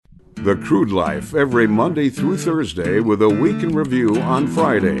The Crude Life, every Monday through Thursday with a week in review on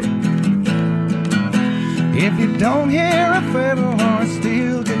Friday. If you don't hear a fiddle or a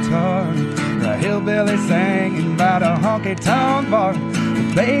steel guitar, a hillbilly singing by the honky-tonk bar,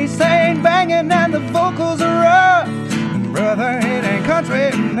 the bass ain't banging and the vocals are rough, brother, it ain't country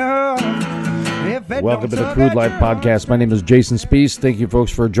enough. Welcome to the Crude Life Podcast. My name is Jason Spees. Thank you,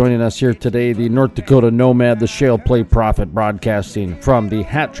 folks, for joining us here today. The North Dakota Nomad, the Shale Play Prophet, broadcasting from the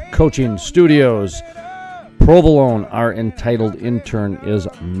Hatch Coaching Studios. Provolone, our entitled intern, is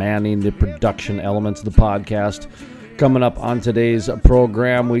manning the production elements of the podcast. Coming up on today's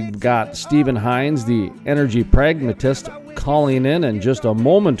program, we've got Stephen Hines, the energy pragmatist, calling in just a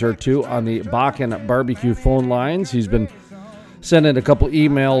moment or two on the Bakken barbecue phone lines. He's been sending a couple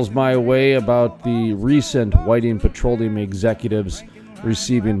emails my way about the recent Whiting Petroleum executives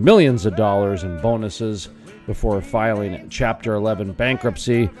receiving millions of dollars in bonuses before filing Chapter 11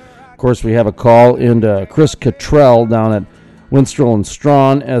 bankruptcy. Of course, we have a call into Chris Cottrell down at Winstrel and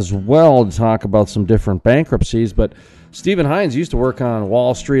Strawn as well to talk about some different bankruptcies. But Stephen Hines used to work on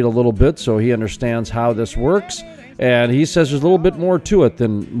Wall Street a little bit, so he understands how this works. And he says there's a little bit more to it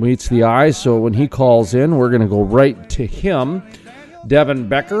than meets the eye. So when he calls in, we're going to go right to him. Devin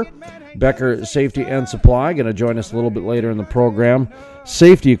Becker Safety and Supply, going to join us a little bit later in the program.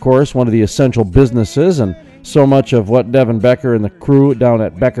 Safety, of course, one of the essential businesses, and so much of what Devin Becker and the crew down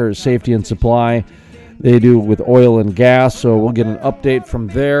at Becker Safety and Supply, they do with oil and gas. So we'll get an update from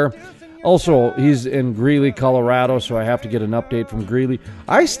there. Also, he's in Greeley, Colorado, so I have to get an update from Greeley.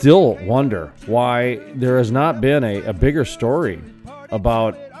 I still wonder why there has not been a bigger story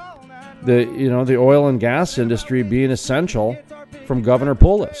about the oil and gas industry being essential from Governor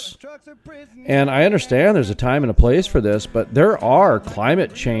Polis. And I understand there's a time and a place for this, but there are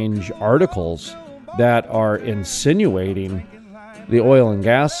climate change articles that are insinuating the oil and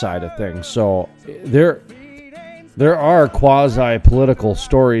gas side of things. So there are quasi-political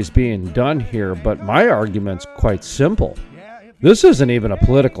stories being done here, but my argument's quite simple. This isn't even a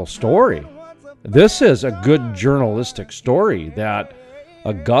political story. This is a good journalistic story that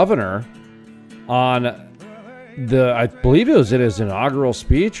a governor on I believe it was in his inaugural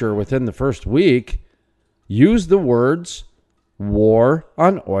speech or within the first week, used the words war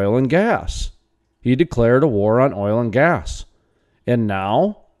on oil and gas. He declared a war on oil and gas. And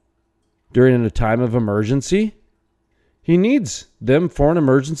now, during a time of emergency, he needs them for an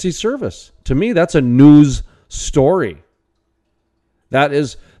emergency service. To me, that's a news story. That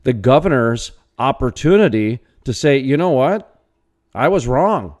is the governor's opportunity to say, you know what? I was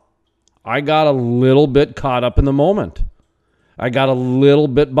wrong. I got a little bit caught up in the moment. I got a little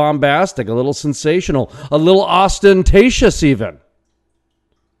bit bombastic, a little sensational, a little ostentatious even.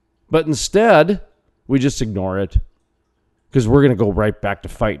 But instead, we just ignore it because we're going to go right back to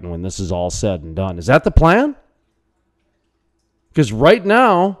fighting when this is all said and done. Is that the plan? Because right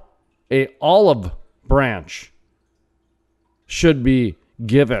now, a olive branch should be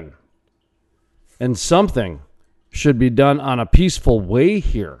given. And something should be done on a peaceful way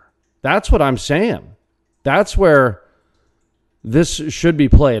here. That's what I'm saying. That's where this should be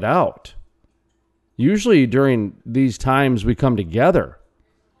played out. Usually during these times we come together.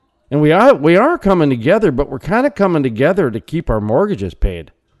 And we are coming together, but we're kind of coming together to keep our mortgages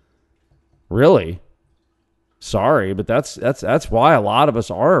paid. Really? Sorry, but that's why a lot of us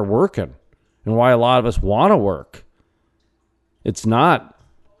are working and why a lot of us want to work. It's not,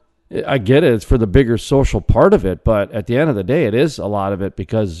 I get it, it's for the bigger social part of it, but at the end of the day, it is a lot of it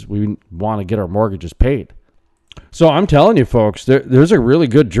because we want to get our mortgages paid. So I'm telling you, folks, there's a really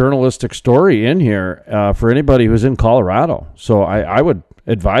good journalistic story in here for anybody who's in Colorado. So I would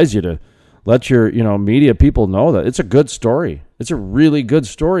advise you to let your media people know that it's a good story. It's a really good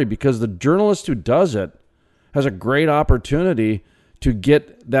story because the journalist who does it has a great opportunity to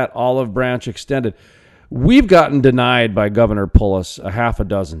get that olive branch extended. We've gotten denied by Governor Polis a half a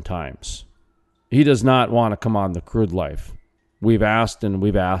dozen times. He does not want to come on the Crude Life. We've asked and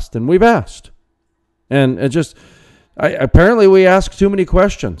we've asked and we've asked. And it just, apparently we ask too many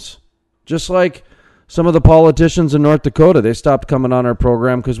questions. Just like some of the politicians in North Dakota, they stopped coming on our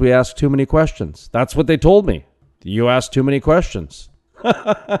program because we asked too many questions. That's what they told me. You ask too many questions.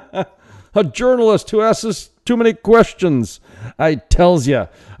 A journalist who asks too many questions. I tells you.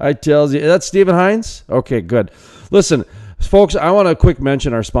 That's Stephen Hines? Okay, good. Listen, folks, I want to quick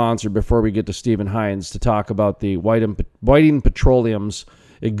mention our sponsor before we get to Stephen Hines to talk about the Whiting Petroleum's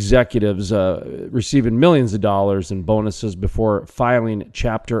executives receiving millions of dollars in bonuses before filing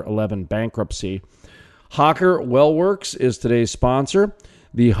Chapter 11 bankruptcy. Hawker Wellworks is today's sponsor.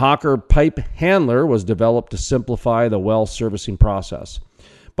 The Hawker Pipe Handler was developed to simplify the well servicing process.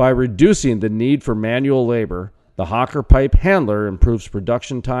 By reducing the need for manual labor, the Hawker Pipe Handler improves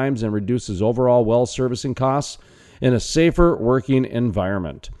production times and reduces overall well servicing costs in a safer working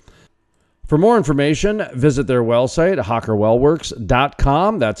environment. For more information, visit their well site,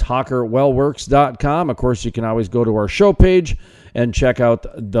 hawkerwellworks.com. That's hawkerwellworks.com. Of course, you can always go to our show page and check out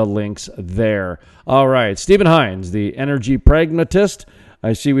the links there. All right, Stephen Hines, the energy pragmatist.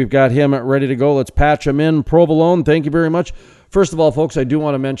 I see we've got him ready to go. Let's patch him in. Provolone, thank you very much. First of all, folks, I do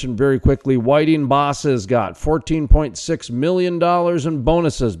want to mention very quickly, Whiting Bosses got $14.6 million in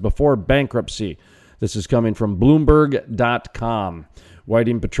bonuses before bankruptcy. This is coming from Bloomberg.com.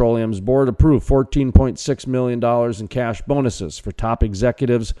 Whiting Petroleum's board approved $14.6 million in cash bonuses for top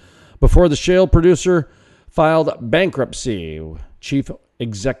executives before the shale producer filed bankruptcy. Chief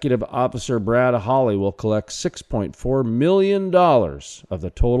Executive Officer Brad Hawley will collect $6.4 million of the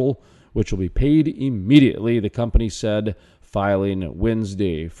total, which will be paid immediately, the company said, filing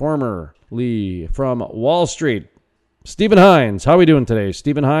Wednesday. Formerly from Wall Street, Stephen Hines. How are we doing today?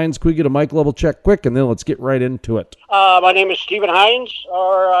 Stephen Hines, can we get a mic level check quick, and then let's get right into it. My name is Stephen Hines,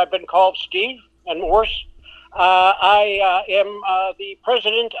 or I've been called Steve and worse. I am the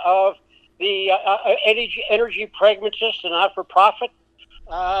president of the Energy Pragmatist, and not-for-profit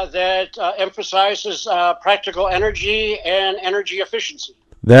that emphasizes practical energy and energy efficiency.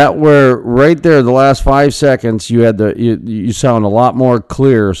 That were right there. The last 5 seconds, you had you sound a lot more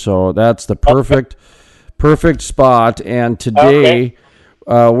clear. So that's the perfect spot. And today,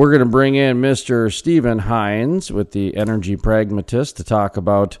 we're going to bring in Mr. Stephen Hines with the Energy Pragmatist to talk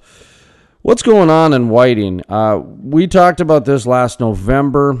about what's going on in Whiting. We talked about this last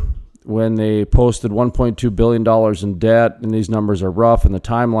November when they posted $1.2 billion in debt, and these numbers are rough, and the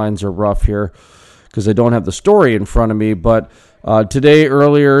timelines are rough here because I don't have the story in front of me. But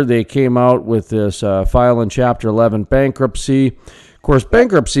earlier, they came out with this file in Chapter 11 bankruptcy. Of course,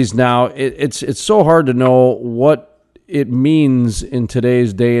 bankruptcies now, it's so hard to know what it means in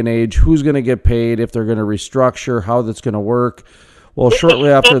today's day and age, who's going to get paid, if they're going to restructure, how that's going to work. Well,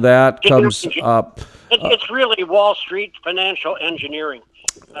 shortly after that comes up. It's really Wall Street financial engineering.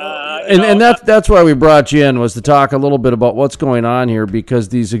 That's why we brought you in, was to talk a little bit about what's going on here, because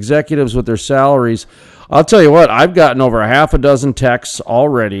these executives with their salaries, I'll tell you what, I've gotten over a half a dozen texts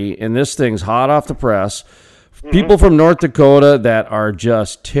already, and this thing's hot off the press. People from North Dakota that are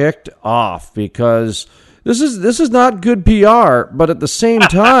just ticked off because this is not good PR, but at the same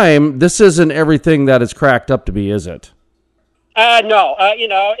time, this isn't everything that it's cracked up to be, is it? No,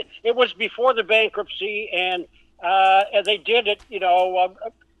 it was before the bankruptcy, and they did it,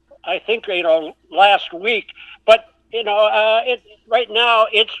 I think, last week. But, right now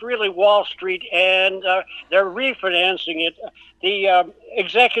it's really Wall Street, and they're refinancing it. The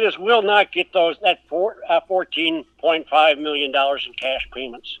executives will not get that $14.5 million in cash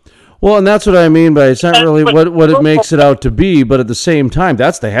payments. Well, and that's what I mean by it's not really what it makes it out to be, but at the same time,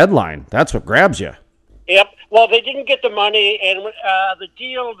 that's the headline. That's what grabs you. Yep. Well, they didn't get the money, and the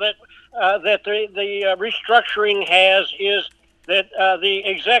deal that the restructuring has is that the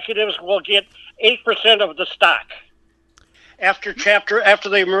executives will get 8% of the stock after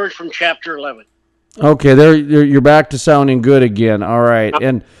they emerge from Chapter 11. Okay, there you're back to sounding good again. All right,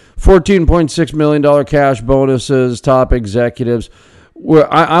 and $14.6 million cash bonuses, top executives.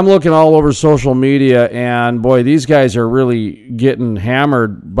 I'm looking all over social media, and boy, these guys are really getting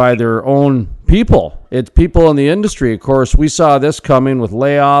hammered by their own people. It's people in the industry. Of course, we saw this coming with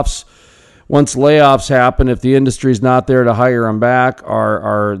layoffs. Once layoffs happen, if the industry's not there to hire them back,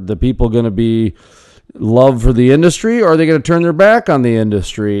 are the people going to be love for the industry, or are they going to turn their back on the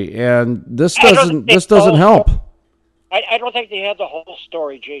industry? And this doesn't help. I don't think they have the whole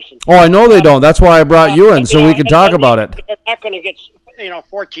story, Jason. Oh, I know they don't. That's why I brought you in, so we can talk about it. They're not going to get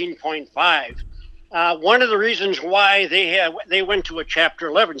 14.5. One of the reasons why they went to a Chapter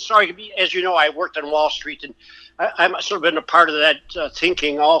 11. Sorry, as you know, I worked on Wall Street, and I've sort of been a part of that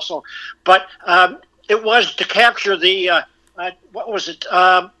thinking also. But it was to capture the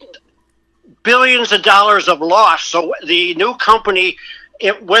billions of dollars of loss. So the new company,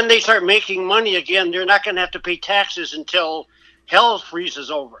 when they start making money again, they're not going to have to pay taxes until hell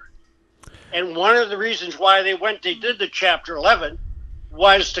freezes over. And one of the reasons why they did the Chapter 11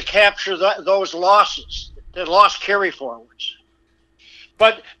 was to capture those losses, the loss carry forwards.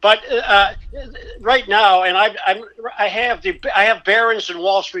 But right now, and I have Barron's and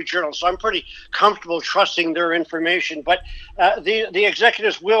Wall Street Journal, so I'm pretty comfortable trusting their information. But the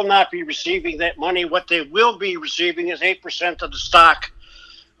executives will not be receiving that money. What they will be receiving is 8% of the stock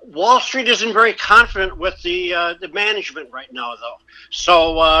Wall Street isn't very confident with the management right now, though.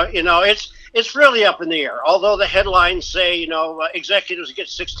 So it's really up in the air. Although the headlines say executives get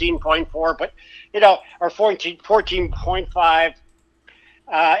 16.4, but or 14.5.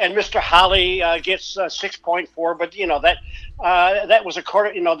 And Mr. Holly gets 6.4, but that was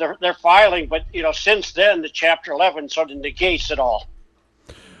according, their filing. But since then, the Chapter 11 sort of negates it all.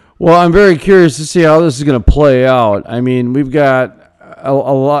 Well, I'm very curious to see how this is going to play out. I mean, we've got a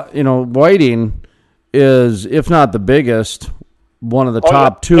lot. Whiting is, if not the biggest, one of the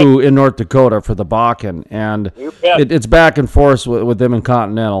top two in North Dakota for the Bakken, and it's back and forth with them in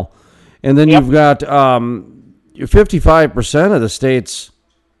Continental. And then you've got 55% of the state's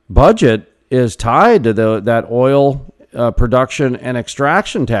budget is tied to that oil production and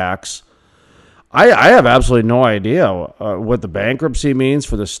extraction tax. I have absolutely no idea what the bankruptcy means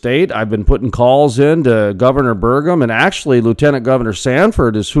for the state. I've been putting calls in to Governor Burgum, and actually Lieutenant Governor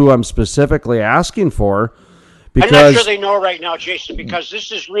Sanford is who I'm specifically asking for. Because, I'm not sure they know right now, Jason, because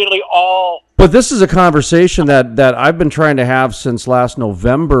this is really all... But this is a conversation that I've been trying to have since last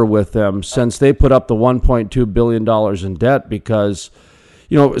November with them, since they put up the $1.2 billion in debt, because...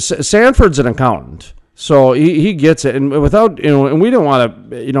 Sanford's an accountant, so he gets it. And without, and we don't want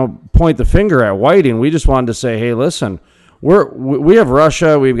to, point the finger at Whiting. We just wanted to say, hey, listen, we have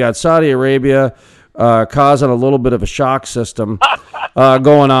Russia, we've got Saudi Arabia causing a little bit of a shock system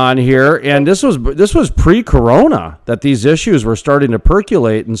going on here. And this was pre-corona that these issues were starting to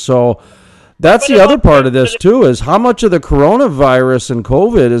percolate. And so that's the other part of this too, is how much of the coronavirus and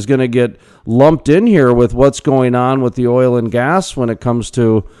COVID is going to get lumped in here with what's going on with the oil and gas when it comes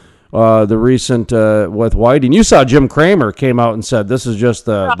to the recent with Whiting. You saw Jim Cramer came out and said this is just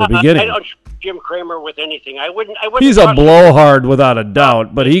the beginning. I don't Jim Cramer with anything. I wouldn't. He's a blowhard without a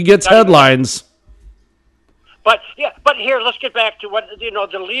doubt, but he gets headlines. But here, let's get back to what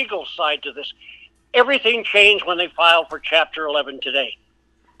the legal side to this. Everything changed when they filed for Chapter 11 today.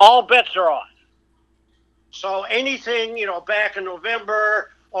 All bets are off. So anything back in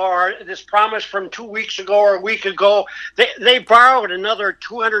November, or this promise from 2 weeks ago or a week ago, they borrowed another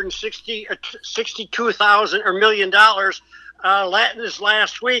 $262,000 or $1 million this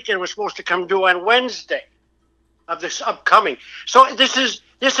last week, and was supposed to come due on Wednesday of this upcoming. So this is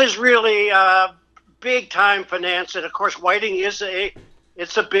really big time finance, and of course Whiting is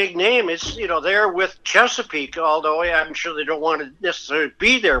it's a big name. It's they're with Chesapeake, although I'm sure they don't want to necessarily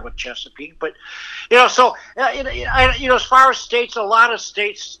be there with Chesapeake. But as far as states, a lot of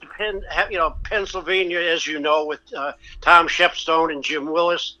states depend. Pennsylvania, as with Tom Shepstone and Jim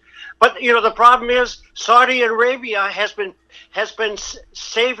Willis. But the problem is Saudi Arabia has been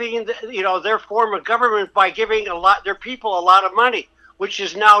saving their form of government by giving their people a lot of money, which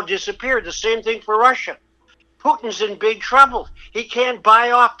has now disappeared. The same thing for Russia. Putin's in big trouble. He can't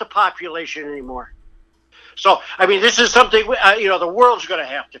buy off the population anymore. So, this is something, the world's going to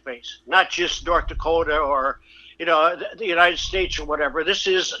have to face, not just North Dakota or, the United States or whatever. This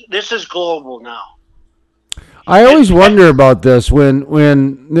is global now. I always wonder about this when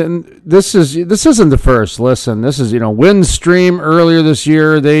this isn't the first. Listen, this is, Windstream earlier this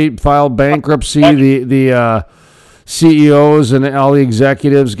year, they filed bankruptcy. The CEOs and all the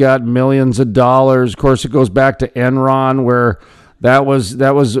executives got millions of dollars. Of course, it goes back to Enron, where that was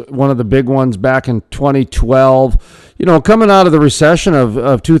one of the big ones back in 2012. Coming out of the recession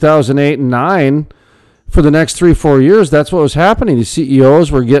of 2008 and 9, for the next 3-4 years, that's what was happening. The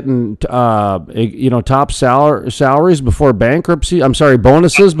CEOs were getting top salaries before bankruptcy. I'm sorry,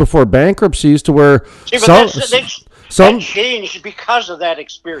 bonuses before bankruptcies, to where some changed because of that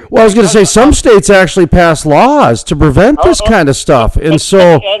experience. Well, I was going to say some states actually passed laws to prevent this kind of stuff, and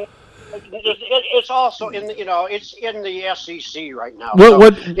so it's also in it's in the SEC right now.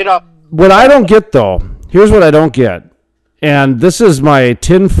 What I don't get though, here's what I don't get, and this is my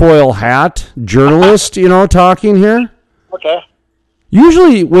tinfoil hat journalist, talking here. Okay.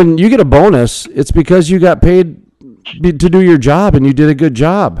 Usually, when you get a bonus, it's because you got paid to do your job and you did a good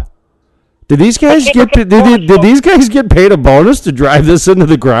job. Did these guys did these guys get paid a bonus to drive this into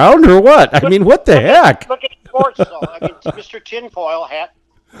the ground, or what? What the heck? Look at sports, though. Mr. Tinfoil Hat.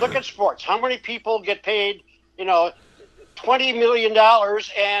 Look at sports. How many people get paid, $20 million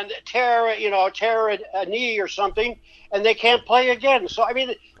and tear a knee or something, and they can't play again? So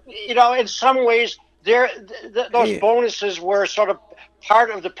in some ways, those bonuses were sort of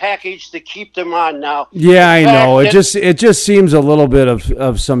part of the package to keep them on now. Yeah, I know. It just seems a little bit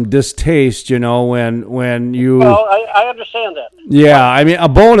of some distaste, when you... Well, I understand that. Yeah, a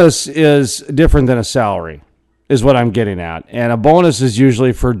bonus is different than a salary, is what I'm getting at. And a bonus is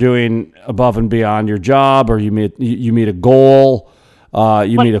usually for doing above and beyond your job, or you meet a goal.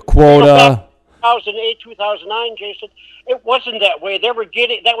 You meet a quota. 2008, 2009, Jason, it wasn't that way. They were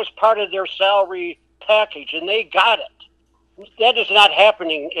getting, that was part of their salary package, and they got it. That is not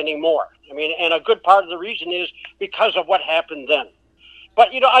happening anymore. I mean, and a good part of the reason is because of what happened then. But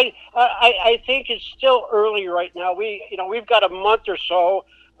I think it's still early right now. We've got a month or so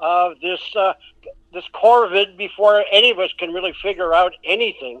of this COVID before any of us can really figure out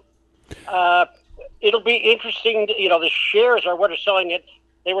anything. It'll be interesting. The shares are what are selling it.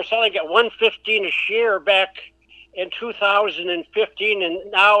 They were selling at $115 a share back in 2015,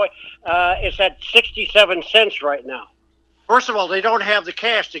 and now it's at 67 cents right now. First of all, they don't have the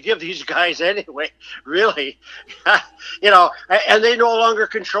cash to give these guys anyway, really. And they no longer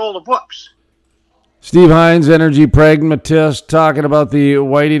control the books. Steve Hines, energy pragmatist, talking about the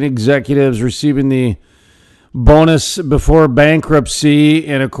Whiting executives receiving the bonus before bankruptcy,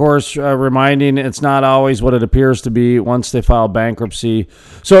 and of course, reminding it's not always what it appears to be once they file bankruptcy.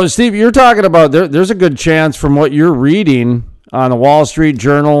 So, Steve, you're talking about there's a good chance from what you're reading on the Wall Street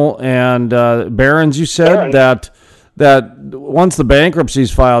Journal and Barron's, you said, that once the bankruptcy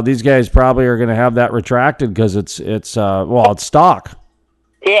is filed, these guys probably are going to have that retracted because it's stock.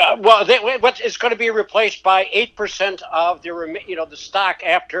 Yeah, well, it's going to be replaced by 8% of the stock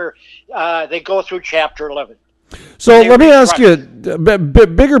after they go through Chapter 11. So let me ask you,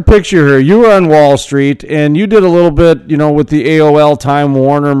 bigger picture here. You were on Wall Street, and you did a little bit, with the AOL Time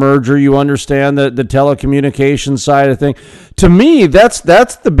Warner merger. You understand the telecommunications side of things. To me, that's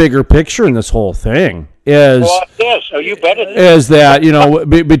the bigger picture in this whole thing. Well, it is. So you bet it is. Is that,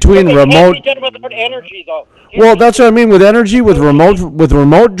 between remote... It can't be done without energy, though. Well, that's what I mean with energy, with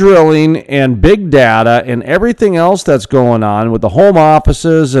remote drilling and big data and everything else that's going on with the home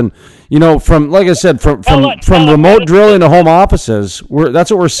offices and, from, like I said, from remote drilling to home offices,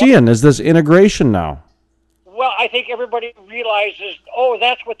 that's what we're seeing is this integration now. Well, I think everybody realizes,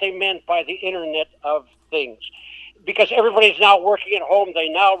 that's what they meant by the Internet of Things. Because everybody's now working at home, they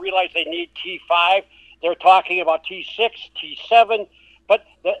now realize they need T5. They're talking about T6, T7. But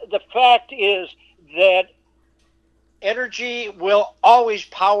the fact is that energy will always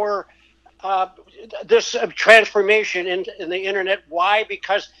power this transformation in the Internet. Why?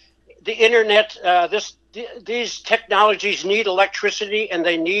 Because the Internet, these technologies need electricity and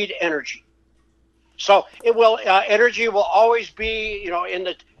they need energy. So it will energy will always be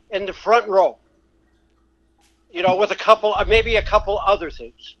in the front row. With maybe a couple other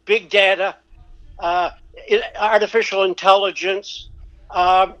things, big data, artificial intelligence.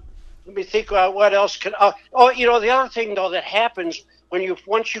 Let me think what else can. The other thing though that happens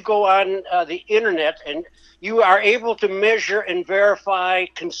once you go on the internet and you are able to measure and verify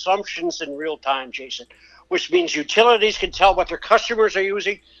consumptions in real time, Jason, which means utilities can tell what their customers are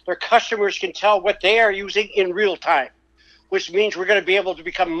using. Their customers can tell what they are using in real time, which means we're going to be able to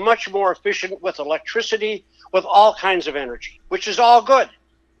become much more efficient with electricity, with all kinds of energy, which is all good.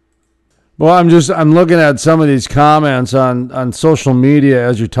 Well, I'm looking at some of these comments on social media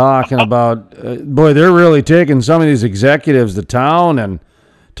as you're talking about, they're really taking some of these executives to town and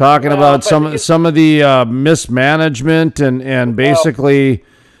talking about some of the mismanagement and basically,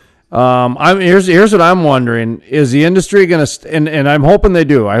 here's what I'm wondering: is the industry going to? And I'm hoping they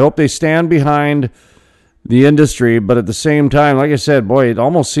do. I hope they stand behind the industry, but at the same time, like I said, it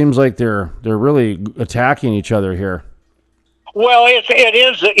almost seems like they're really attacking each other here. Well, it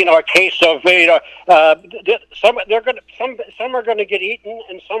is a case of some are going to get eaten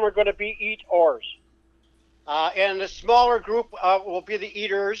and some are going to be eators, and the smaller group will be the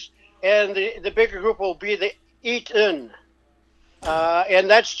eaters, and the bigger group will be the eaten, and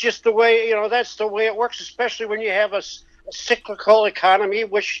that's just the way that's the way it works, especially when you have a cyclical economy,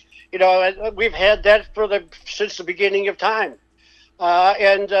 which we've had that since the beginning of time,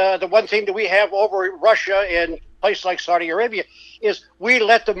 and the one thing that we have over Russia and place like Saudi Arabia is we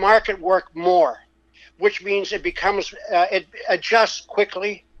let the market work more, which means it becomes it adjusts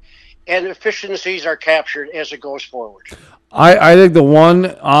quickly and efficiencies are captured as it goes forward. I think the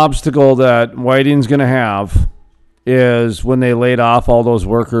one obstacle that Whiting's going to have is when they laid off all those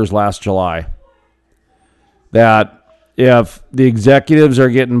workers last July. That if the executives are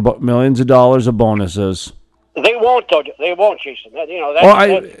getting millions of dollars of bonuses, they won't, though. They won't, Jason.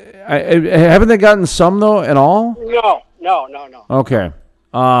 Haven't they gotten some though at all? No. Okay.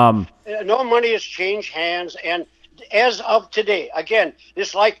 No money has changed hands, and as of today, again,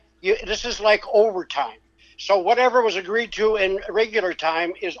 this is like overtime. So whatever was agreed to in regular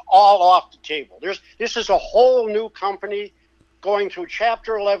time is all off the table. This is a whole new company going through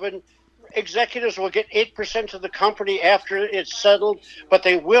Chapter 11, executives will get 8% of the company after it's settled, but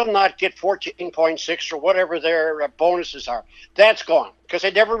they will not get 14.6 or whatever their bonuses are. That's gone because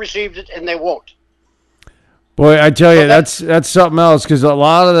they never received it and they won't. Boy, I tell you, that's something else, because a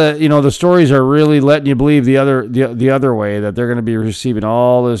lot of the stories are really letting you believe the other way, that they're going to be receiving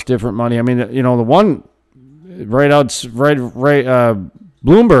all this different money. I mean, the one Bloomberg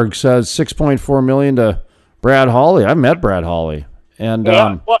says $6.4 million to Brad Hawley. I met Brad Hawley, and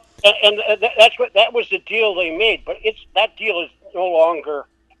that was the deal they made, but that deal is no longer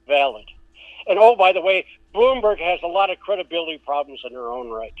valid. And by the way, Bloomberg has a lot of credibility problems in their own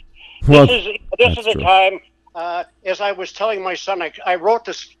right. Well, this is a time. As I was telling my son, I wrote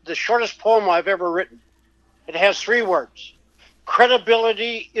the shortest poem I've ever written. It has 3 words.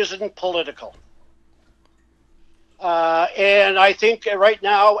 Credibility isn't political. And I think right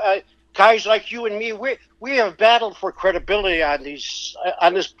now, guys like you and me, we have battled for credibility on these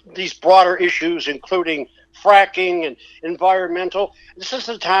broader issues, including fracking and environmental. This is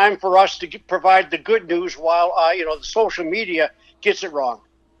the time for us to provide the good news while the social media gets it wrong.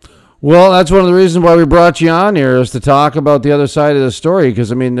 Well, that's one of the reasons why we brought you on here, is to talk about the other side of the story.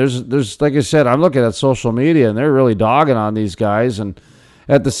 Because, I mean, there's like I said, I'm looking at social media, and they're really dogging on these guys. And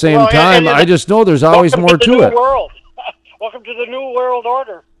at the same time, I just know there's always more to it. World. Welcome to the new world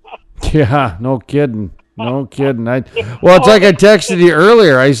order. Yeah, no kidding. No kidding. It's like I texted you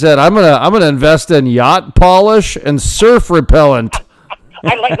earlier. I said, I'm gonna invest in yacht polish and surf repellent.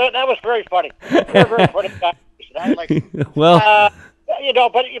 I like that. That was very funny. Very funny. I like it. Well.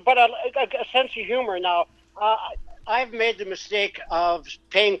 But a sense of humor now. I've made the mistake of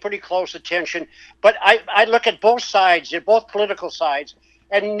paying pretty close attention, but I look at both sides, both political sides,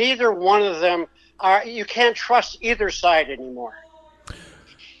 and neither one of them you can't trust either side anymore.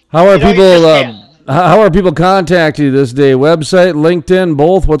 How are people contacting you this day? Website, LinkedIn,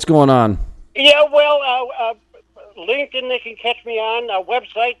 both? What's going on? Yeah, well, LinkedIn, they can catch me on.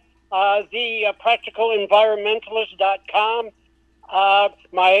 Website, thepracticalenvironmentalist.com.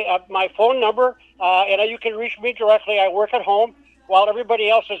 My phone number, and you can reach me directly. I work at home while everybody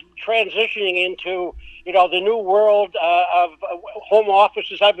else is transitioning into, the new world of home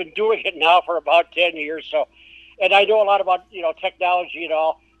offices. I've been doing it now for about 10 years. So, and I know a lot about, technology and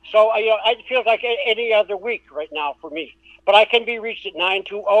all. So, it feels like any other week right now for me. But I can be reached at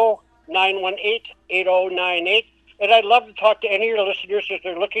 920-918-8098. And I'd love to talk to any of your listeners if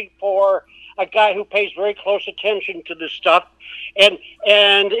they're looking for a guy who pays very close attention to this stuff and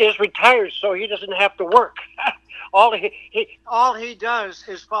is retired, so he doesn't have to work. All he does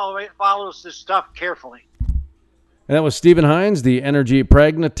is follows this stuff carefully. And that was Stephen Hines, the energy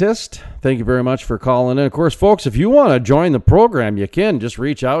pragmatist. Thank you very much for calling in. Of course, folks, if you want to join the program, you can just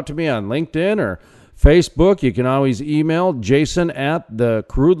reach out to me on LinkedIn or Facebook. You can always email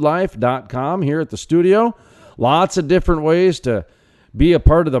jason@thecrudelife.com here at the studio. Lots of different ways to be a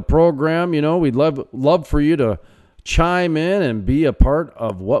part of the program. We'd love for you to chime in and be a part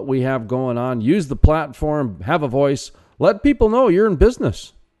of what we have going on. Use the platform, have a voice. Let people know you're in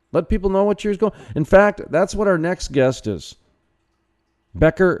business. Let people know what you're going. In fact, that's what our next guest is.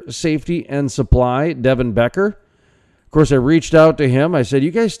 Becker Safety and Supply, Devin Becker. Of course, I reached out to him. I said,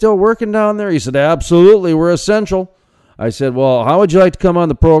 "You guys still working down there?" He said, "Absolutely, we're essential." I said, "Well, how would you like to come on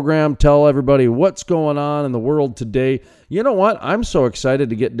the program, tell everybody what's going on in the world today?" You know what? I'm so excited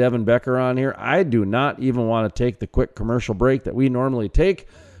to get Devin Becker on here. I do not even want to take the quick commercial break that we normally take,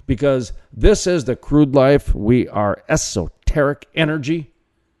 because this is the Crude Life. We are esoteric energy.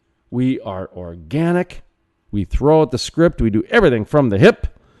 We are organic. We throw at the script. We do everything from the hip.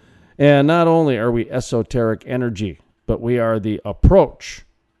 And not only are we esoteric energy, but we are the approach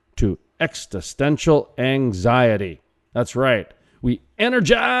to existential anxiety. That's right. We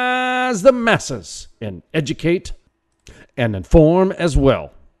energize the masses and educate and inform as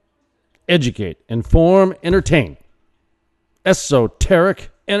well. Educate, inform, entertain. Esoteric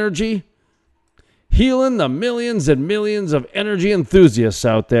energy, healing the millions and millions of energy enthusiasts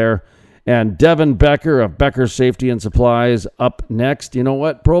out there. And Devin Becker of Becker Safety and Supplies up next. You know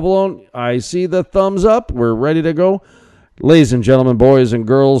what, Provolone? I see the thumbs up. We're ready to go. Ladies and gentlemen, boys and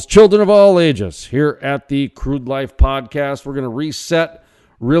girls, children of all ages, here at the Crude Life Podcast, we're going to reset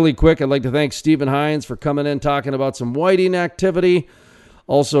really quick. I'd like to thank Stephen Hines for coming in, talking about some whiting activity.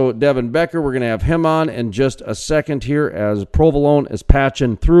 Also, Devin Becker, we're going to have him on in just a second here as Provolone is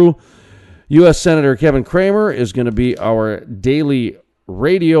patching through. U.S. Senator Kevin Cramer is going to be our daily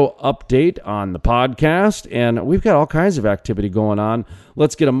radio update on the podcast, and we've got all kinds of activity going on.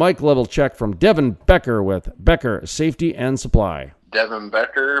 Let's get a mic level check from Devin Becker with Becker Safety and Supply. Devin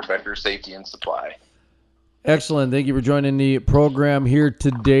Becker, Becker Safety and Supply. Excellent. Thank you for joining the program here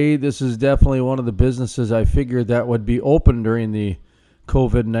today. This is definitely one of the businesses I figured that would be open during the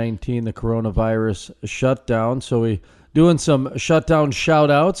COVID-19, the coronavirus shutdown. So we doing some shutdown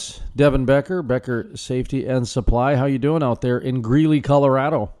shout-outs. Devin Becker Safety and Supply. How you doing out there in Greeley,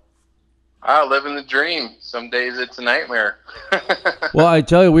 Colorado? Living the dream. Some days it's a nightmare. Well, I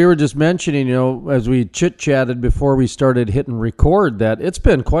tell you, we were just mentioning, as we chit-chatted before we started hitting record, that it's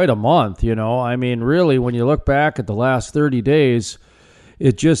been quite a month, I mean, really, when you look back at the last 30 days,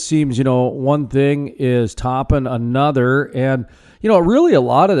 it just seems, one thing is topping another. And, really a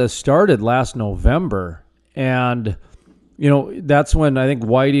lot of this started last November. And, that's when I think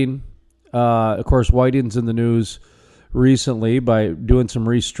Whiting, of course, Whiting's in the news recently by doing some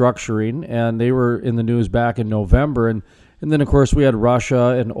restructuring, and they were in the news back in November. And then, of course, we had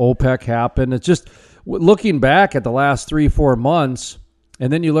Russia and OPEC happen. It's just looking back at the last 3-4 months,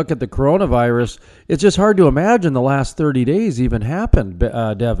 and then you look at the coronavirus, it's just hard to imagine the last 30 days even happened,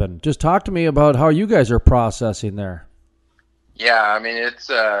 Devin. Just talk to me about how you guys are processing there. Yeah, I mean, it's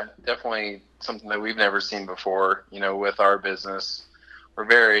definitely something that we've never seen before, with our business. We're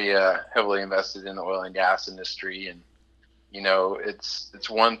very heavily invested in the oil and gas industry, and, it's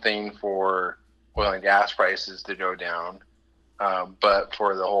one thing for oil and gas prices to go down, but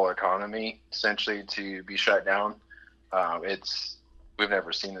for the whole economy essentially to be shut down, we've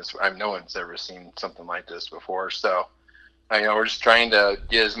never seen this. No one's ever seen something like this before. So, we're just trying to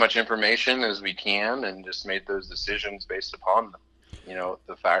get as much information as we can and just make those decisions based upon,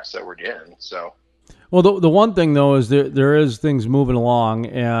 the facts that we're getting. So. Well, the one thing, though, is there is things moving along,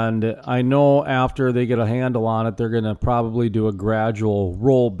 and I know after they get a handle on it, they're going to probably do a gradual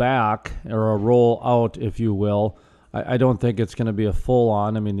roll back or a roll out, if you will. I don't think it's going to be a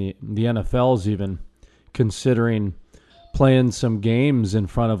full-on. I mean, the NFL's even considering playing some games in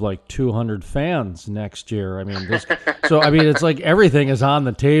front of like 200 fans next year. I mean, it's like everything is on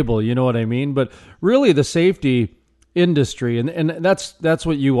the table, you know what I mean? But really the safety industry, and that's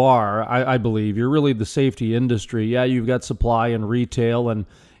what you are, I believe. You're really the safety industry. Yeah, you've got supply and retail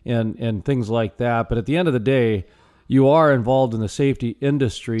and things like that, but at the end of the day, you are involved in the safety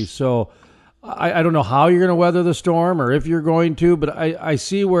industry. So I don't know how you're going to weather the storm or if you're going to, but I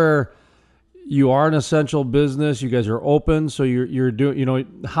see where you are an essential business. You guys are open, so you're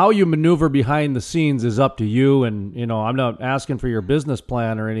doing, how you maneuver behind the scenes is up to you. And, I'm not asking for your business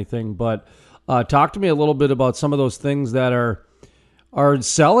plan or anything, but talk to me a little bit about some of those things that are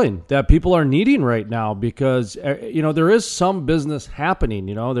selling, that people are needing right now, because there is some business happening.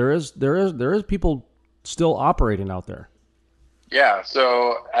 There is people still operating out there. Yeah.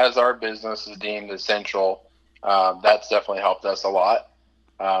 So as our business is deemed essential, that's definitely helped us a lot,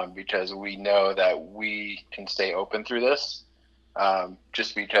 because we know that we can stay open through this,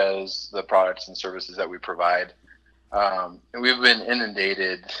 just because the products and services that we provide. And we've been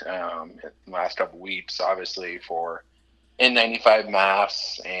inundated in the last couple of weeks, obviously, for N95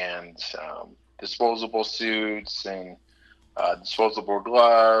 masks and disposable suits and disposable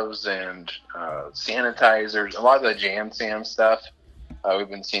gloves and sanitizers. A lot of the JamSam stuff, we've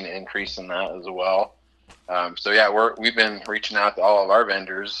been seeing an increase in that as well. So yeah, we've been reaching out to all of our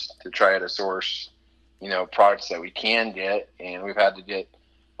vendors to try to source, products that we can get, and we've had to get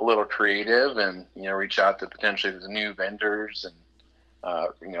a little creative and, reach out to potentially the new vendors and,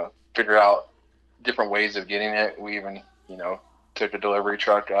 figure out different ways of getting it. We even, took a delivery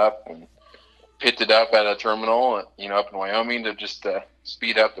truck up and picked it up at a terminal, up in Wyoming to just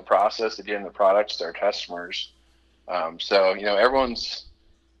speed up the process of getting the products to our customers. So,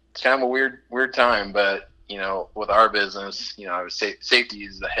 it's kind of a weird time, but, with our business, I would say safety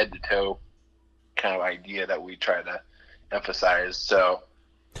is the head to toe kind of idea that we try to emphasize. So,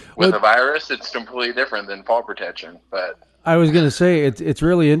 with the virus, it's completely different than fall protection. But I was going to say it's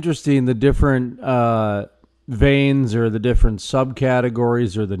really interesting, the different veins or the different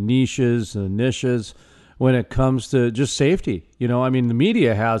subcategories or the niches when it comes to just safety. The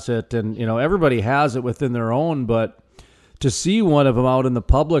media has it, and everybody has it within their own. But to see one of them out in the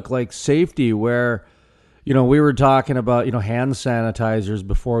public, like safety, where we were talking about hand sanitizers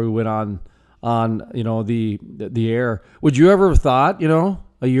before we went on the air. Would you ever have thought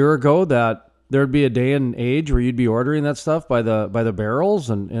a year ago that there'd be a day and age where you'd be ordering that stuff by the barrels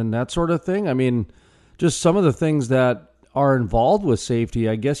and that sort of thing? I mean, just some of the things that are involved with safety,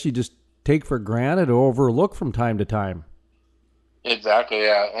 I guess you just take for granted or overlook from time to time. Exactly,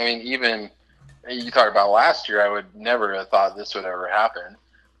 yeah. I mean, even you talk about last year, I would never have thought this would ever happen.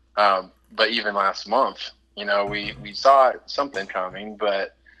 But even last month, we saw something coming,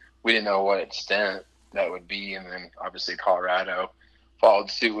 but we didn't know what extent that would be. And then obviously Colorado followed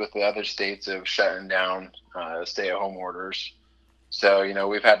suit with the other states of shutting down stay-at-home orders. So,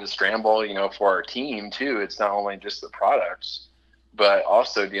 we've had to scramble, for our team too. It's not only just the products, but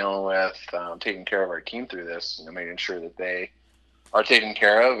also dealing with taking care of our team through this, making sure that they are taken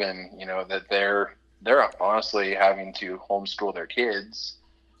care of, and, that they're honestly having to homeschool their kids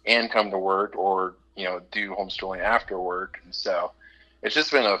and come to work, or, do homeschooling after work. And so it's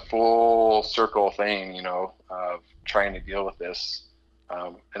just been a full circle thing, of trying to deal with this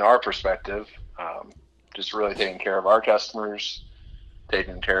in our perspective, just really taking care of our customers,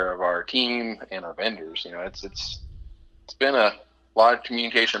 taking care of our team and our vendors. It's been a lot of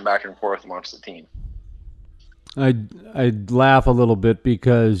communication back and forth amongst the team. I laugh a little bit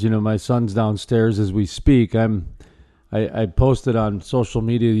because my son's downstairs as we speak. I posted on social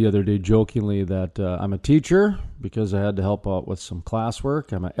media the other day jokingly that I'm a teacher because I had to help out with some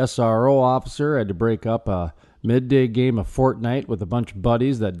classwork. I'm a SRO officer. I had to break up a midday game of Fortnite with a bunch of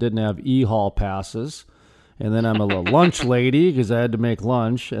buddies that didn't have E-Hall passes. And then I'm a little lunch lady because I had to make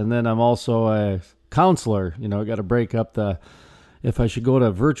lunch. And then I'm also a counselor. I got to break up if I should go to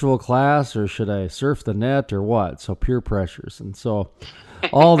a virtual class or should I surf the net or what. So peer pressures. And so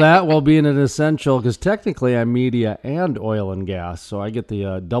all that while being an essential, because technically I'm media and oil and gas. So I get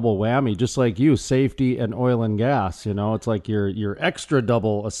the double whammy, just like you, safety and oil and gas. It's like your extra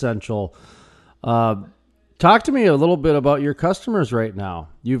double essential. Talk to me a little bit about your customers right now.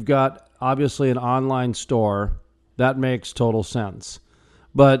 You've got obviously an online store. That makes total sense.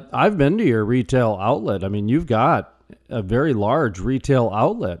 But I've been to your retail outlet. I mean, you've got a very large retail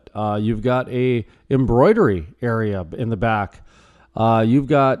outlet. You've got a embroidery area in the back. You've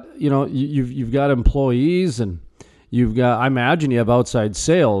got, you've got employees, and you've got, I imagine you have outside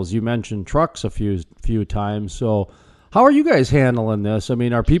sales. You mentioned trucks a few times. So how are you guys handling this? I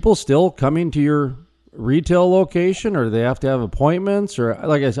mean, are people still coming to your retail location, or do they have to have appointments? Or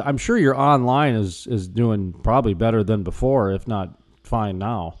like I said, I'm sure your online is doing probably better than before, if not fine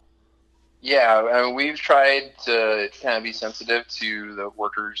now. Yeah, I mean, we've tried to kind of be sensitive to the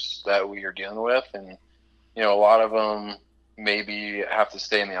workers that we are dealing with, and a lot of them maybe have to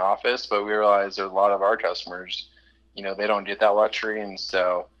stay in the office, but we realize there's a lot of our customers, they don't get that luxury, and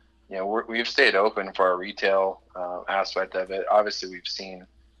so we've stayed open for our retail aspect of it. Obviously, we've seen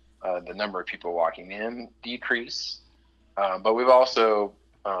the number of people walking in decrease, but we've also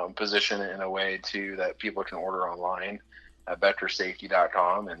positioned it in a way too that people can order online at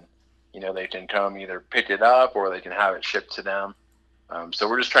vectorsafety.com, and they can come either pick it up or they can have it shipped to them. So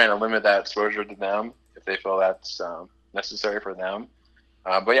we're just trying to limit that exposure to them if they feel that's necessary for them.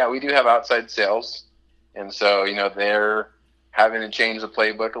 But yeah, we do have outside sales, and so they're having to change the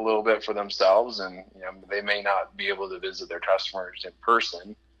playbook a little bit for themselves, and they may not be able to visit their customers in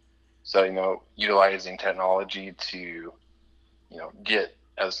person. So, utilizing technology to, get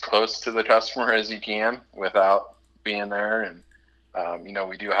as close to the customer as you can without being there. And,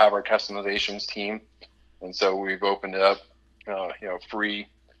 we do have our customizations team. And so we've opened it up, free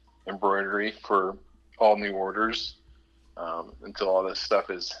embroidery for all new orders until all this stuff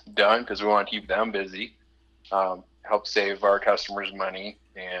is done, because we want to keep them busy, help save our customers money,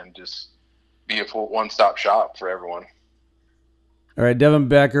 and just be a full one-stop shop for everyone. All right, Devin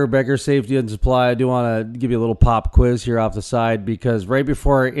Becker, Becker Safety and Supply. I do want to give you a little pop quiz here off the side, because right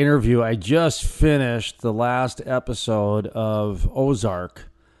before our interview, I just finished the last episode of Ozark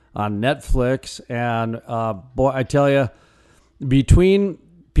on Netflix. And boy, I tell you, between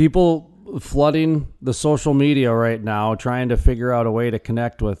people flooding the social media right now, trying to figure out a way to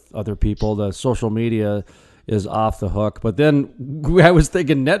connect with other people, the social media is off the hook. But then I was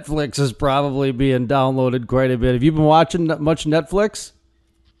thinking Netflix is probably being downloaded quite a bit. Have you been watching much Netflix?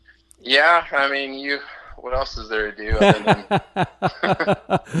 Yeah, I mean, what else is there to do other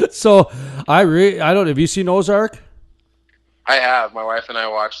than... So I don't. Have you seen Ozark? I have. My wife and I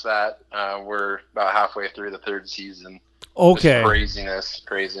watched that. We're about halfway through the third season. Okay. Just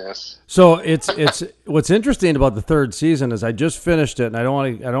craziness. So it's what's interesting about the third season is I just finished it, and I don't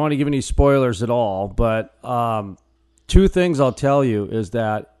want to give any spoilers at all. But two things I'll tell you is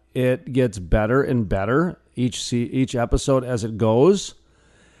that it gets better and better each episode as it goes.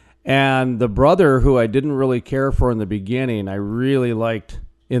 And the brother, who I didn't really care for in the beginning, I really liked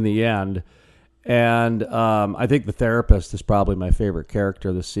in the end. And I think the therapist is probably my favorite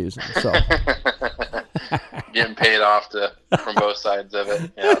character this season. So. Getting paid off from both sides of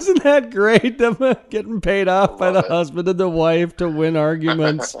it. Yeah. Isn't that great? Them getting paid off by the husband and the wife to win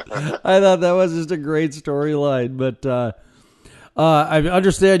arguments. I thought that was just a great storyline. But I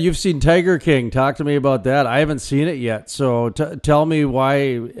understand you've seen Tiger King. Talk to me about that. I haven't seen it yet. So tell me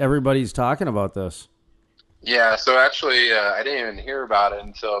why everybody's talking about this. Yeah, so actually, I didn't even hear about it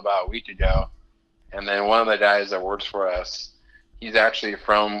until about a week ago. And then one of the guys that works for us, he's actually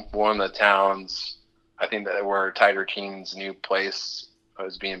from one of the towns, I think that where Tiger King's new place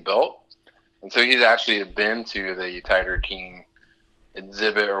was being built. And so he's actually been to the Tiger King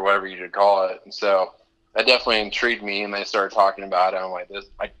exhibit or whatever you should call it. And so that definitely intrigued me. And they started talking about it. I'm like,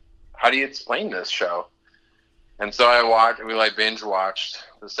 how do you explain this show? And so we binge watched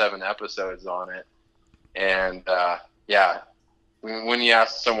the 7 episodes on it. And when you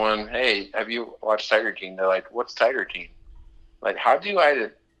ask someone, hey, have you watched Tiger King? They're like, what's Tiger King? Like, how do I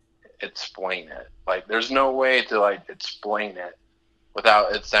explain it? Like, there's no way to explain it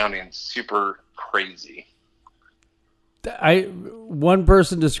without it sounding super crazy. One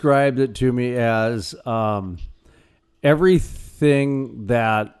person described it to me as everything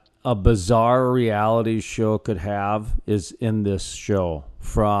that a bizarre reality show could have is in this show,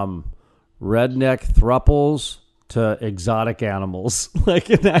 from redneck thruples to exotic animals.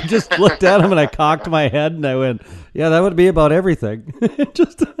 And I just looked at him and I cocked my head and I went, yeah, that would be about everything.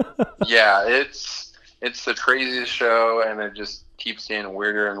 Yeah, it's the craziest show, and it just keeps getting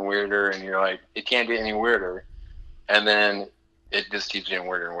weirder and weirder, and you're like, it can't get any weirder. And then it just keeps getting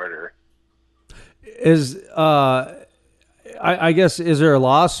weirder and weirder. I guess, is there a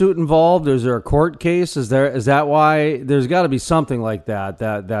lawsuit involved? Is there a court case? Is that why there's got to be something like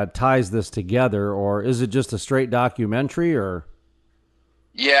that ties this together, or is it just a straight documentary? Or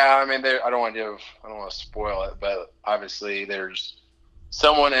yeah, I mean, I don't want to spoil it, but obviously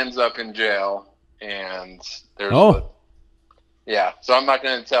someone ends up in jail, and there's yeah. So I'm not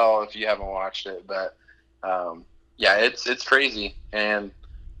going to tell if you haven't watched it, but yeah, it's crazy, and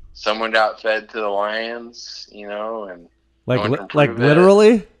someone got fed to the lions, and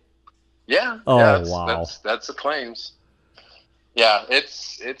literally. Yeah. Oh, yeah, wow. That's the claims. Yeah,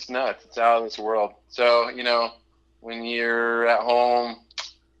 it's nuts. It's out of this world. So when you're at home,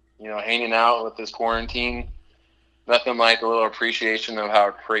 hanging out with this quarantine, nothing like a little appreciation of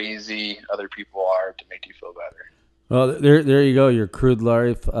how crazy other people are to make you feel better. Well, there you go. Your Crude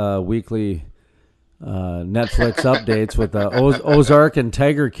Life weekly Netflix updates with Ozark and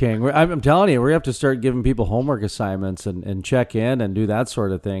Tiger King. I'm telling you, we have to start giving people homework assignments and check in and do that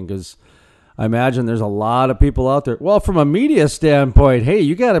sort of thing, because I imagine there's a lot of people out there. Well, from a media standpoint, hey,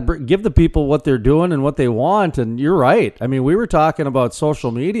 you got to give the people what they're doing and what they want, and you're right. I mean, we were talking about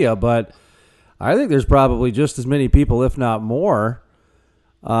social media, but I think there's probably just as many people, if not more,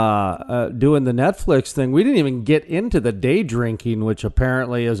 doing the Netflix thing. We didn't even get into the day drinking, which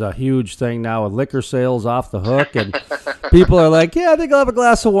apparently is a huge thing now with liquor sales off the hook, and people are like, yeah, I think I'll have a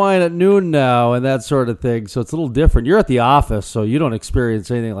glass of wine at noon now, and that sort of thing. So it's a little different. You're at the office, so you don't experience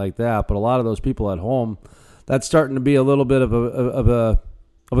anything like that, but a lot of those people at home, that's starting to be a little bit of a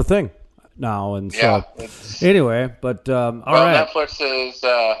thing now. And so anyway, but all right. Netflix is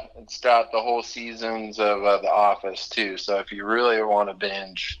it's got the whole seasons of The Office too. So if you really want to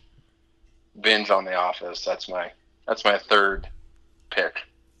binge on The Office, that's my third pick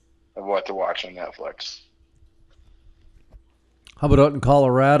of what to watch on Netflix. How about out in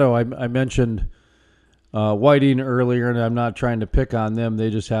Colorado? I mentioned Whiting earlier, and I'm not trying to pick on them.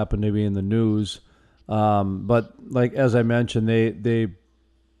 They just happen to be in the news. But as I mentioned, they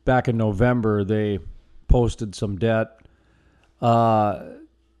back in November, they posted some debt.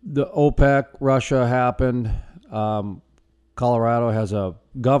 The OPEC, Russia happened. Colorado has a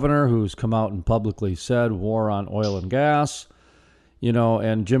governor who's come out and publicly said war on oil and gas.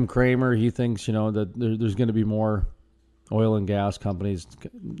 And Jim Cramer, he thinks, that there's going to be more oil and gas companies,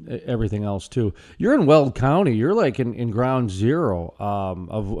 everything else too. You're in Weld County. You're like in ground zero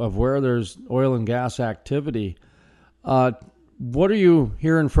of where there's oil and gas activity. What are you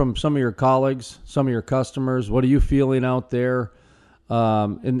hearing from some of your colleagues, some of your customers? What are you feeling out there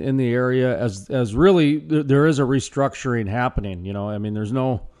in the area as really there is a restructuring happening? I mean, there's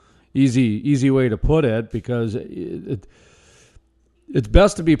no easy way to put it, because it's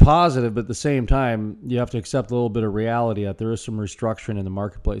best to be positive, but at the same time, you have to accept a little bit of reality that there is some restructuring in the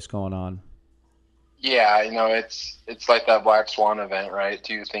marketplace going on. Yeah, it's like that black swan event, right?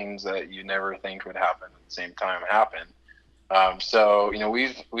 Two things that you never think would happen at the same time happen. So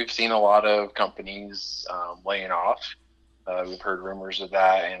we've seen a lot of companies laying off. We've heard rumors of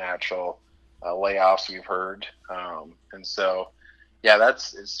that, and actual layoffs we've heard. And so, yeah,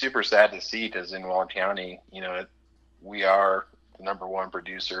 it's super sad to see, because in Weld County, we are the number one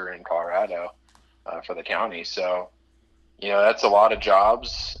producer in Colorado for the county. So, that's a lot of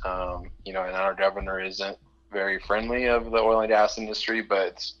jobs. And our governor isn't very friendly of the oil and gas industry, but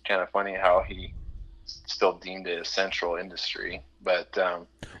it's kind of funny how he still deemed it essential industry. But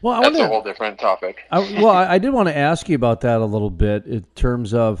Well, that's a whole different topic. I did want to ask you about that a little bit in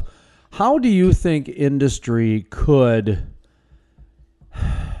terms of how do you think industry could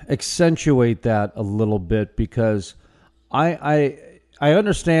accentuate that a little bit? Because I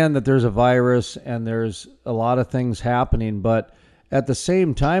understand that there's a virus and there's a lot of things happening, but at the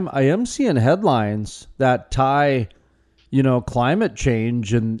same time, I am seeing headlines that tie, climate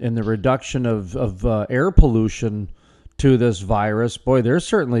change and the reduction of air pollution to this virus. Boy, they're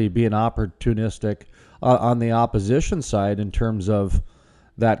certainly being opportunistic on the opposition side in terms of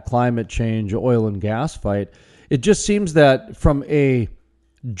that climate change, oil and gas fight. It just seems that from a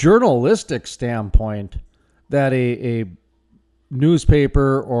journalistic standpoint, that a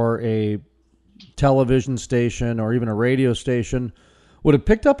newspaper or a television station or even a radio station would have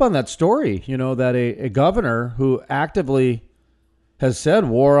picked up on that story, that a governor who actively has said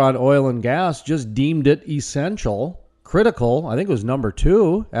war on oil and gas just deemed it essential, critical. I think it was number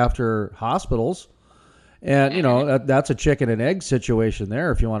 2 after hospitals. And, that's a chicken and egg situation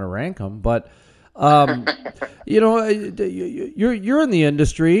there if you want to rank them. But, you're in the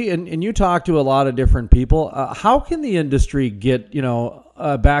industry and you talk to a lot of different people. How can the industry get,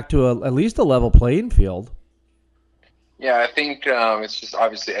 back to at least a level playing field? Yeah, I think it's just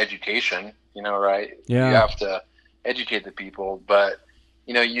obviously education, right? Yeah. You have to educate the people. But,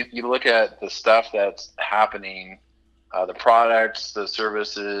 you look at the stuff that's happening, the products, the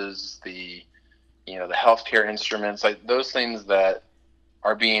services, the healthcare instruments, like those things that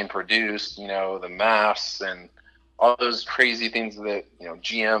are being produced, the masks and all those crazy things that,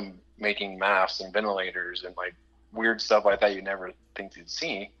 GM making masks and ventilators and like weird stuff like that you never think you'd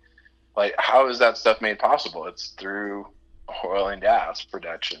see. Like, how is that stuff made possible? It's through oil and gas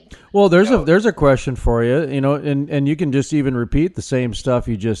production. Well, there's a question for you, and you can just even repeat the same stuff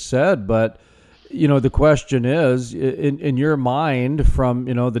you just said, but the question is, in your mind, from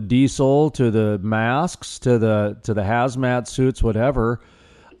the diesel to the masks to the hazmat suits, whatever.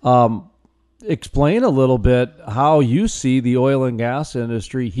 Explain a little bit how you see the oil and gas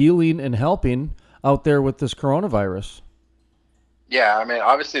industry healing and helping out there with this coronavirus. Yeah, I mean,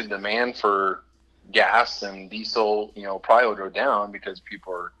 obviously the demand for gas and diesel, probably will go down because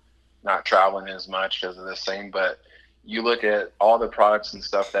people are not traveling as much because of this thing. But you look at all the products and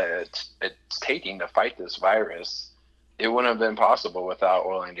stuff that it's taking to fight this virus, it wouldn't have been possible without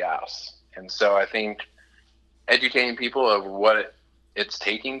oil and gas. And so I think educating people of what it's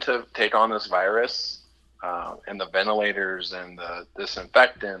taking to take on this virus, and the ventilators and the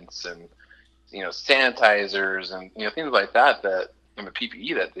disinfectants and sanitizers and things like that and the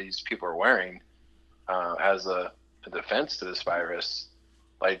PPE that these people are wearing as a defense to this virus.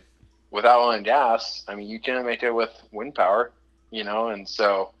 Like, without oil and gas, I mean, you can't make it with wind power, and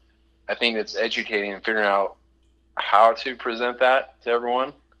so I think it's educating and figuring out how to present that to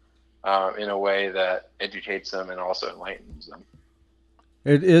everyone in a way that educates them and also enlightens them.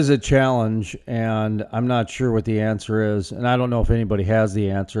 It is a challenge, and I'm not sure what the answer is, and I don't know if anybody has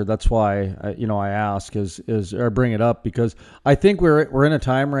the answer. That's why I ask or bring it up, because I think we're in a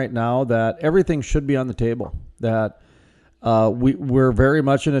time right now that everything should be on the table. That we're very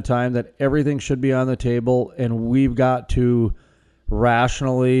much in a time that everything should be on the table, and we've got to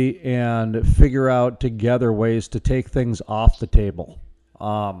rationally and figure out together ways to take things off the table.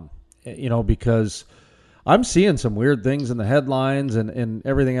 Because I'm seeing some weird things in the headlines and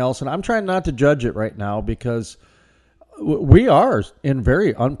everything else, and I'm trying not to judge it right now because we are in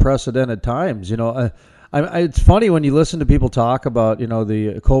very unprecedented times. It's funny when you listen to people talk about, the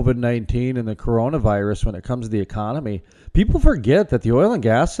COVID-19 and the coronavirus when it comes to the economy. People forget that the oil and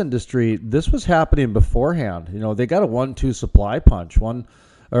gas industry, this was happening beforehand. They got a 1-2 supply punch,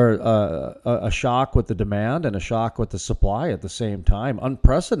 a shock with the demand and a shock with the supply at the same time.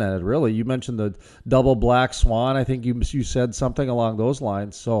 Unprecedented, really. You mentioned the double black swan. I think you said something along those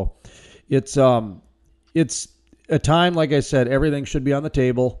lines. So it's a time, like I said, everything should be on the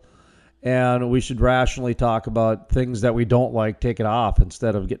table, and we should rationally talk about things that we don't like, take it off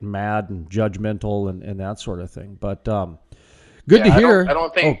instead of getting mad and judgmental and that sort of thing. But good to hear. I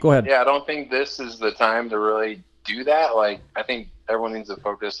don't think. Oh, go ahead. Yeah, I don't think this is the time to really do that. Like, I think everyone needs to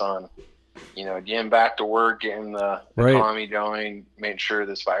focus on, getting back to work, getting the economy going, making sure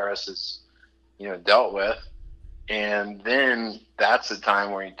this virus is, dealt with. And then that's the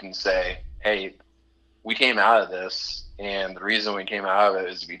time where you can say, hey, we came out of this, and the reason we came out of it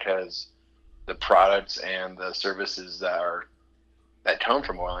is because the products and the services that come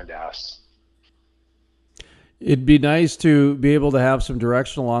from oil and gas. It'd be nice to be able to have some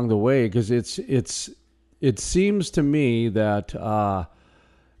direction along the way, because it seems to me that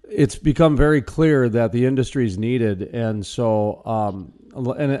it's become very clear that the industry is needed, and so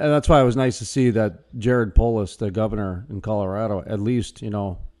and that's why it was nice to see that Jared Polis, the governor in Colorado, at least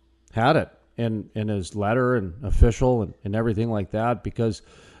had it in his letter and official and everything like that, because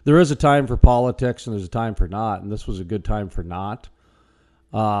there is a time for politics and there's a time for not, and this was a good time for not.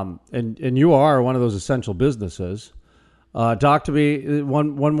 And you are one of those essential businesses. Talk to me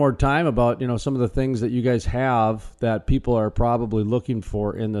one more time about some of the things that you guys have that people are probably looking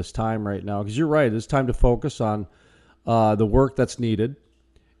for in this time right now. Because you're right, it's time to focus on the work that's needed,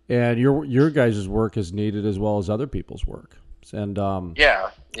 and your guys' work is needed as well as other people's work. And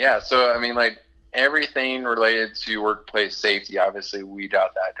yeah. So I mean, like everything related to workplace safety, obviously we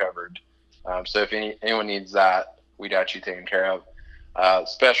got that covered. So if anyone needs that, we got you taken care of.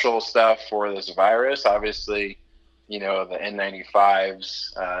 Special stuff for this virus, obviously. The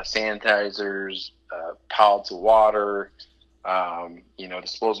N95s, sanitizers, pallets of water,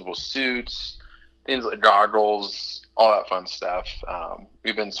 disposable suits, things like goggles, all that fun stuff.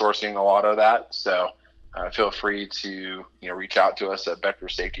 We've been sourcing a lot of that, so feel free to reach out to us at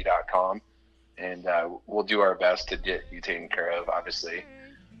beckersafety.com, and we'll do our best to get you taken care of. Obviously,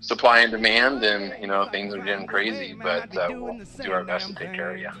 supply and demand, and things are getting crazy, but we'll do our best to take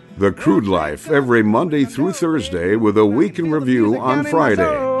care of you. The Crude Life, every Monday through Thursday, with a week in review on Friday.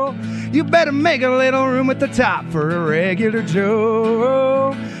 You better make a little room at the top for a regular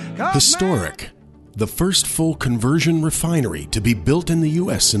Joe. Historic. The first full conversion refinery to be built in the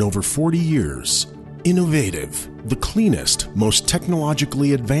U.S. in over 40 years. Innovative. The cleanest, most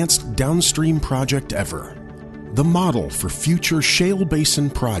technologically advanced downstream project ever. The model for future shale basin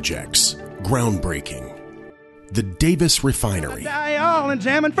projects. Groundbreaking. The Davis Refinery. All and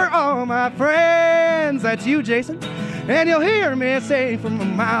jamming for all my friends. That's you, Jason. And you'll hear me say from a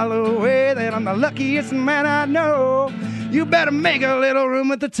mile away that I'm the luckiest man I know. You better make a little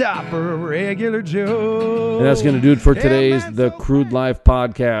room at the top for a regular Joe. And that's going to do it for today's The Crude Life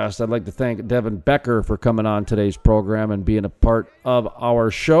podcast. I'd like to thank Devin Becker for coming on today's program and being a part of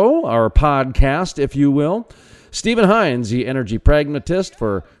our show, our podcast, if you will. Stephen Hines, the energy pragmatist,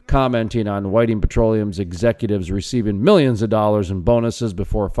 for commenting on Whiting Petroleum's executives receiving millions of dollars in bonuses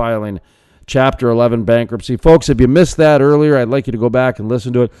before filing Chapter 11 bankruptcy. Folks, if you missed that earlier, I'd like you to go back and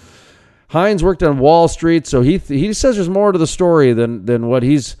listen to it. Hines worked on Wall Street, so he says there's more to the story than what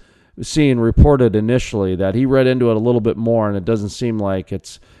he's seen reported initially, that he read into it a little bit more, and it doesn't seem like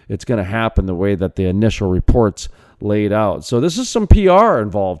it's going to happen the way that the initial reports laid out. So this is some PR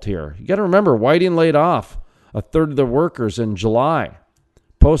involved here. You got to remember, Whiting laid off a third of their workers in July,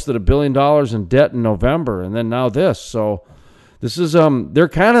 posted $1 billion in debt in November, and then now this. So this is they're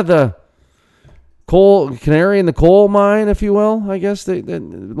kind of the canary in the coal mine, if you will. I guess a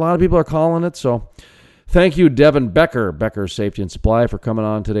lot of people are calling it. So thank you, Devin Becker, Becker Safety and Supply, for coming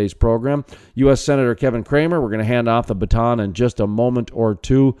on today's program. U.S. Senator Kevin Cramer, we're going to hand off the baton in just a moment or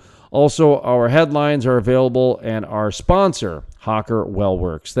two. Also, our headlines are available, and our sponsor, Hawker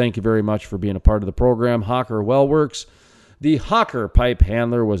Wellworks. Thank you very much for being a part of the program. Hawker Wellworks. The Hawker pipe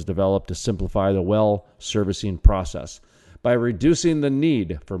handler was developed to simplify the well servicing process. By reducing the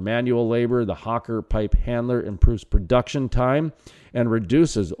need for manual labor, the Hawker pipe handler improves production time and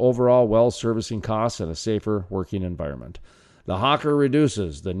reduces overall well servicing costs and a safer working environment. The Hawker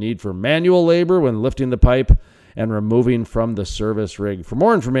reduces the need for manual labor when lifting the pipe and removing from the service rig. For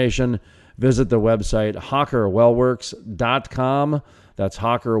more information, visit the website hawkerwellworks.com. That's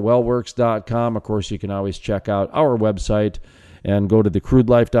hawkerwellworks.com. Of course, you can always check out our website and go to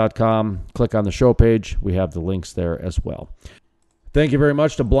thecrudelife.com. Click on the show page. We have the links there as well. Thank you very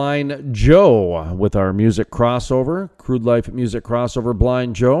much to Blind Joe with our music crossover, Crude Life music crossover,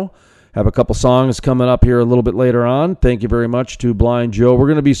 Blind Joe. Have a couple songs coming up here a little bit later on. Thank you very much to Blind Joe. We're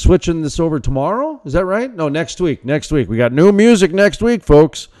going to be switching this over tomorrow. Is that right? No, next week. Next week. We got new music next week,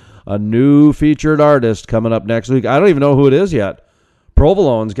 folks. A new featured artist coming up next week. I don't even know who it is yet.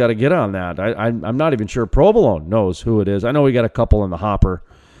 Provolone's got to get on that. I'm not even sure Provolone knows who it is. I know we got a couple in the hopper,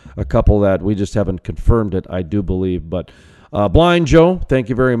 a couple that we just haven't confirmed it, I do believe. But Blind Joe, thank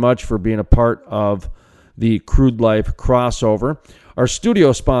you very much for being a part of the Crude Life crossover. Our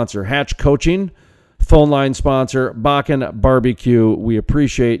studio sponsor, Hatch Coaching, phone line sponsor, Bakken Barbecue. We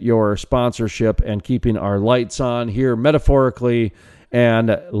appreciate your sponsorship and keeping our lights on here metaphorically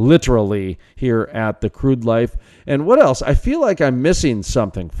and literally here at the Crude Life. And what else? I feel like I'm missing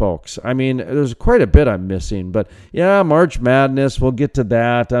something, folks. I mean, there's quite a bit I'm missing, but yeah, March Madness, we'll get to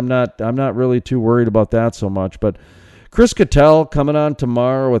that. I'm not really too worried about that so much, but Chris Cattell coming on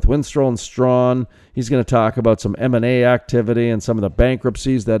tomorrow with Winstrol and Strawn. He's going to talk about some M&A activity and some of the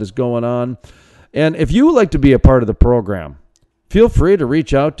bankruptcies that is going on. And if you would like to be a part of the program, Feel free to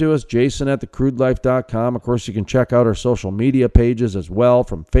reach out to us, Jason at thecrudelife.com. Of course, you can check out our social media pages as well,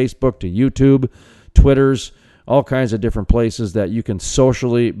 from Facebook to YouTube, Twitters, all kinds of different places that you can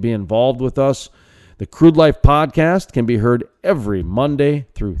socially be involved with us. The Crude Life podcast can be heard every Monday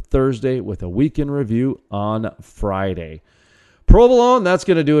through Thursday with a weekend review on Friday. Provolone, that's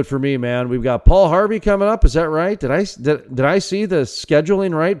going to do it for me, man. We've got Paul Harvey coming up. Is that right? Did I see the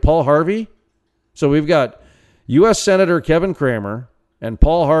scheduling right? Paul Harvey? So we've got U.S. Senator Kevin Cramer and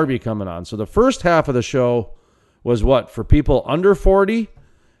Paul Harvey coming on. So the first half of the show was what? For people under 40?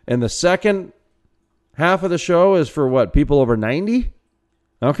 And the second half of the show is for what? People over 90?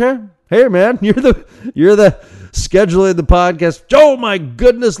 Okay. Hey, man, you're the scheduling the podcast. Oh, my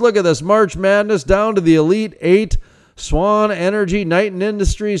goodness, look at this. March Madness down to the Elite Eight. Swan Energy, Knighton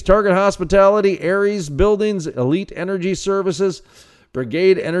Industries, Target Hospitality, Aries Buildings, Elite Energy Services,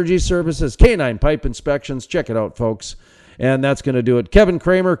 Brigade Energy Services, K9 Pipe Inspections. Check it out, folks. And that's going to do it. Kevin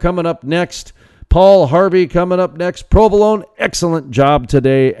Cramer coming up next. Paul Harvey coming up next. Provolone, excellent job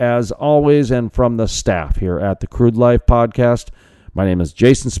today, as always, and from the staff here at the Crude Life Podcast. My name is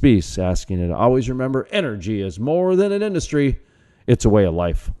Jason Spees, asking you to always remember, energy is more than an industry. It's a way of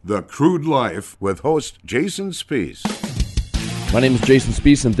life. The Crude Life with host Jason Spees. My name is Jason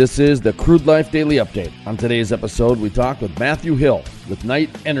Spees, and this is the Crude Life Daily Update. On today's episode, we talk with Matthew Hill with Knight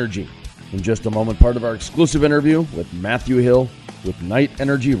Energy. In just a moment, part of our exclusive interview with Matthew Hill with Knight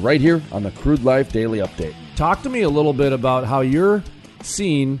Energy right here on the Crude Life Daily Update. Talk to me a little bit about how you're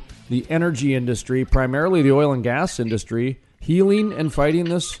seeing the energy industry, primarily the oil and gas industry, healing and fighting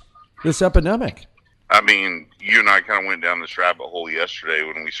this epidemic. I mean, you and I kind of went down this rabbit hole yesterday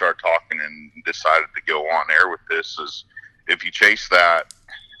when we started talking and decided to go on air with this. Is if you chase that,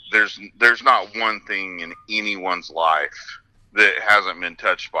 there's not one thing in anyone's life that hasn't been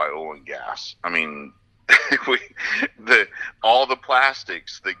touched by oil and gas. I mean, all the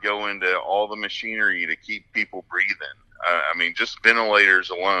plastics that go into all the machinery to keep people breathing. I mean, just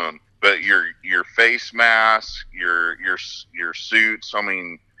ventilators alone. But your face masks, your suits. I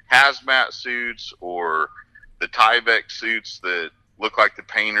mean, hazmat suits or the Tyvek suits that look like the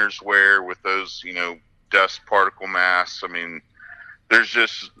painters wear with those, dust particle masks. I mean, there's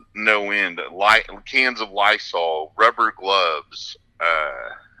just no end. Cans of Lysol, rubber gloves.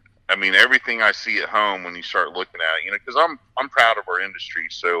 I mean, everything I see at home when you start looking at it, because I'm proud of our industry.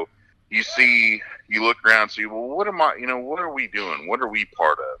 So you look around and see, well, what are we doing? What are we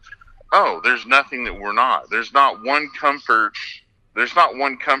part of? Oh, there's nothing that we're not. There's not one comfort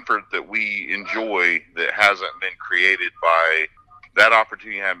that we enjoy that hasn't been created by that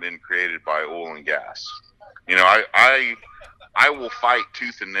opportunity. Hasn't been created by oil and gas. I will fight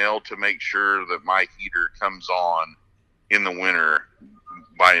tooth and nail to make sure that my heater comes on in the winter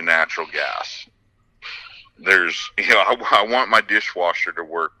by natural gas. I want my dishwasher to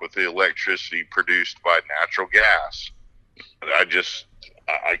work with the electricity produced by natural gas.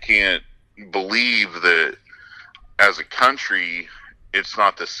 I can't believe that as a country, it's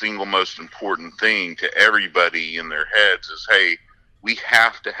not the single most important thing to everybody in their heads is, hey, we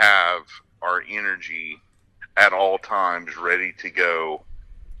have to have our energy at all times ready to go.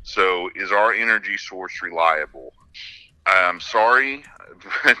 So is our energy source reliable? I'm sorry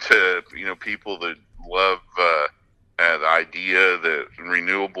to, people that love the idea that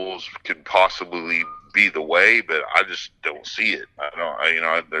renewables could possibly be the way, but I just don't see it.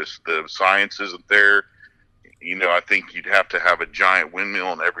 There's the science isn't there. I think you'd have to have a giant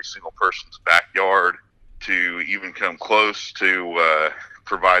windmill in every single person's backyard to even come close to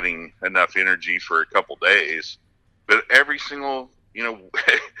providing enough energy for a couple days. But every single,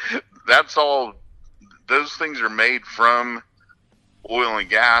 that's all, those things are made from oil and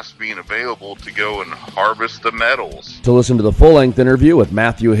gas being available to go and harvest the metals. To listen to the full-length interview with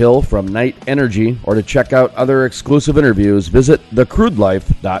Matthew Hill from Knight Energy or to check out other exclusive interviews, visit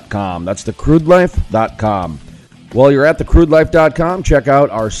thecrudelife.com. That's thecrudelife.com. While you're at thecrudelife.com, check out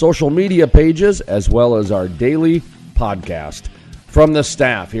our social media pages as well as our daily podcast. From the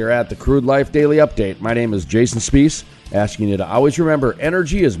staff here at the Crude Life Daily Update, my name is Jason Spees, asking you to always remember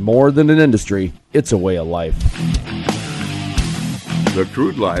energy is more than an industry, it's a way of life. The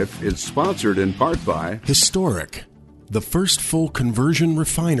Crude Life is sponsored in part by Historic, the first full conversion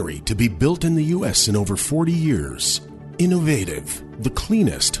refinery to be built in the U.S. in over 40 years. Innovative, the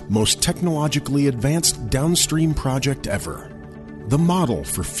cleanest, most technologically advanced downstream project ever. The model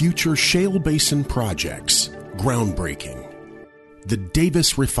for future shale basin projects. Groundbreaking. The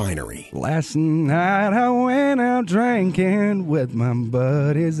Davis Refinery. Last night I went out drinking with my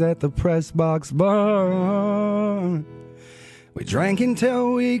buddies at the Press Box Bar. We drank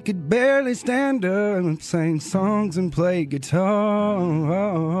until we could barely stand up, sang songs and played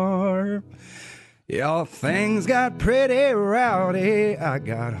guitar. Yeah, things got pretty rowdy. I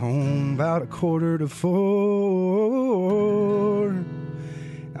got home about 3:45.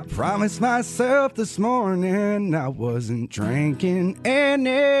 I promised myself this morning I wasn't drinking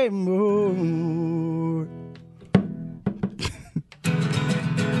anymore.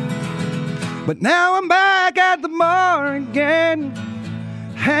 But now I'm back at the bar again,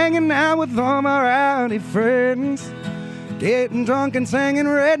 hanging out with all my rowdy friends, getting drunk and singing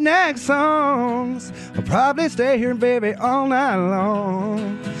redneck songs. I'll probably stay here, baby, all night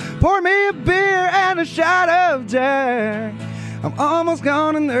long. Pour me a beer and a shot of Jack. I'm almost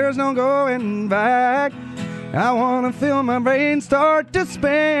gone and there's no going back. I wanna feel my brain start to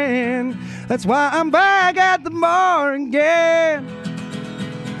spin. That's why I'm back at the bar again.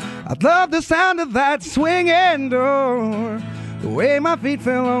 I love the sound of that swinging door, the way my feet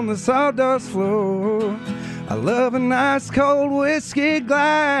fell on the sawdust floor. I love a nice cold whiskey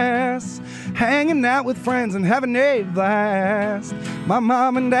glass, hanging out with friends and having a blast. My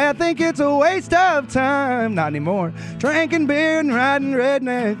mom and dad think it's a waste of time. Not anymore, drinking beer and writing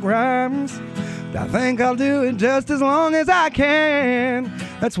redneck rhymes. But I think I'll do it just as long as I can.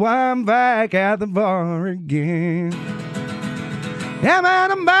 That's why I'm back at the bar again. Yeah,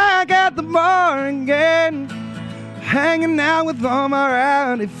 man, I'm back at the bar again, hanging out with all my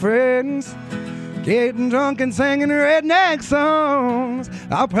rowdy friends, getting drunk and singing redneck songs.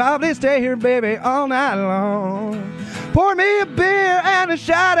 I'll probably stay here, baby, all night long. Pour me a beer and a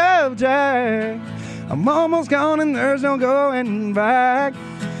shot of Jack. I'm almost gone and there's no going back.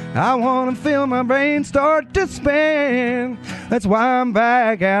 I wanna feel my brain start to spin. That's why I'm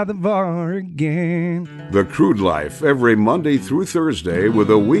back at the bar again. The Crude Life, every Monday through Thursday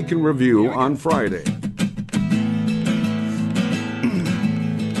with a week in review on Friday.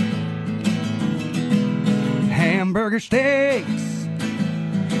 Hamburger steaks,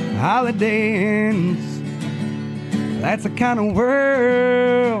 Holiday Inns. That's the kind of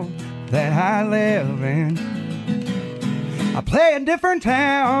world that I live in. I play a different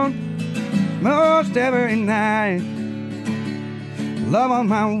town most every night. Love on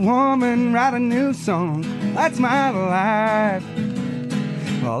my woman, write a new song. That's my life.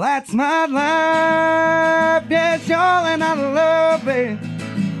 Well, that's my life. Yes, y'all, and I love it.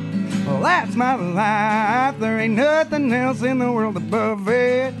 Well, that's my life. There ain't nothing else in the world above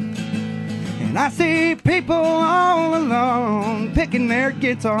it. And I see people all alone, picking their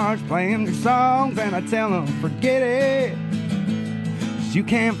guitars, playing their songs, and I tell them, forget it. 'Cause you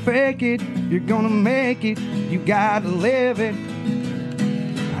can't fake it, you're gonna make it, you gotta live it.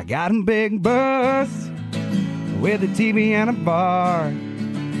 I got a big bus with a TV and a bar,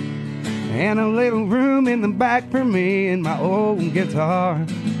 and a little room in the back for me and my old guitar.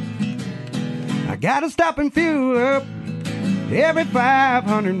 I gotta stop and fuel up every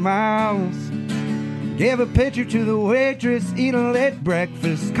 500 miles. Give a picture to the waitress, eat a late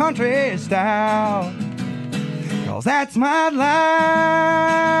breakfast, country style. 'Cause that's my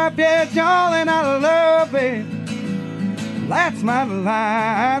life, yes, y'all, and I love it. That's my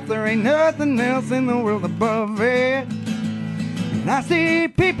life, there ain't nothing else in the world above it. And I see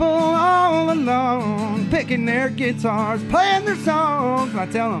people all alone, picking their guitars, playing their songs, and I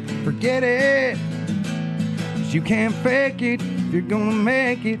tell them, forget it. 'Cause you can't fake it, if you're gonna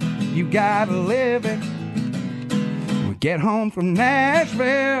make it, you gotta live it. We get home from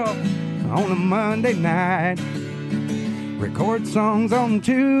Nashville on a Monday night, record songs on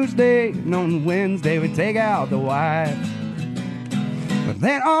Tuesday, and on Wednesday we take out the wife. But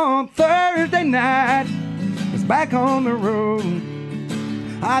then on Thursday night, it's back on the road.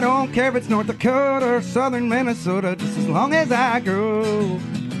 I don't care if it's North Dakota or southern Minnesota, just as long as I go.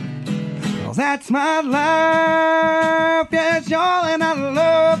 'Cause that's my life, yes, y'all, and I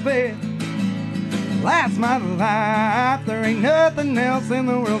love it. That's my life, there ain't nothing else in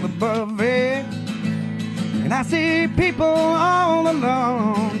the world above it. And I see people all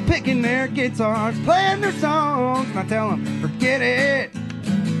alone, picking their guitars, playing their songs, and I tell them, forget it.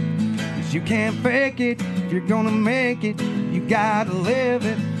 'Cause you can't fake it, if you're gonna make it, you gotta live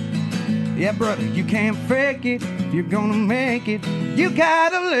it. Yeah, brother, you can't fake it, if you're gonna make it, you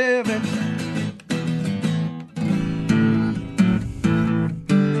gotta live it.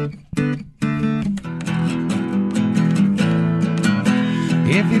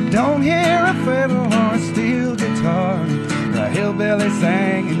 If you don't hear a fiddle or a steel guitar, a hillbilly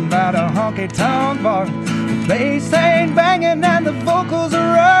singing by the honky-tonk bar, the bass ain't banging and the vocals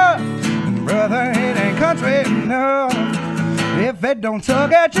are rough, brother, it ain't country enough. If it don't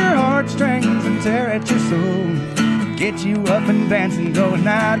tug at your heartstrings and tear at your soul, get you up and dancing, going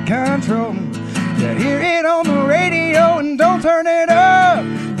out of control. You hear it on the radio and don't turn it up.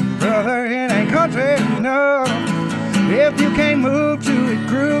 Brother, it ain't country, no. If you can't move to it,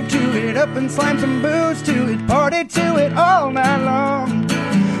 groove to it, up and slam some boots to it, party to it all night long.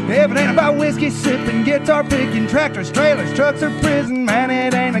 If it ain't about whiskey sipping, guitar picking, tractors, trailers, trucks, or prison, man,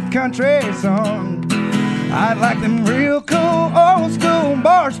 it ain't a country song. I'd like them real cool, old school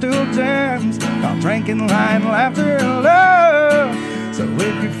bar stool jams, while drinking, lying, laughter, and love. So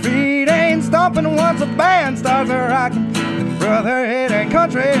if your feet ain't stomping once a band starts a rocking, then brother, it ain't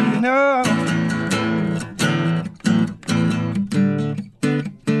country enough.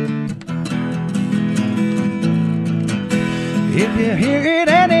 If you hear it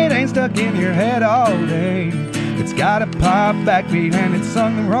and it ain't stuck in your head all day, it's got a pop backbeat and it's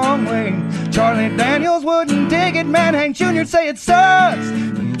sung the wrong way. Charlie Daniels wouldn't dig it, man, Hank Jr.'d say it sucks.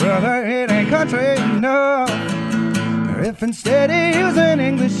 And brother, it ain't country enough. Or if instead of using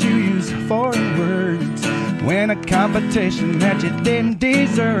English you use foreign words, win a competition that you didn't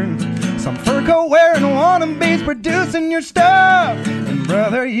deserve. Some fur coat wearing wannabes producing your stuff. And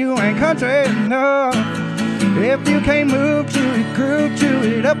brother, you ain't country enough. If you can't move to it, groove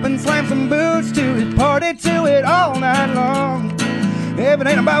to it, up and slam some boots to it, party to it all night long. If it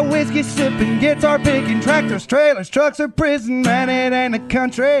ain't about whiskey sipping, guitar picking, tractors, trailers, trucks, or prison, man, it ain't a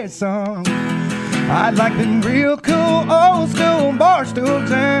country song. I'd like them real cool, old school bar stool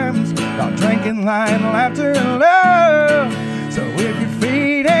jams, while drinking, lying, laughter, and love. So if your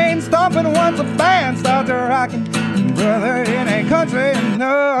feet ain't stomping once a band starts a rocking, brother, it ain't country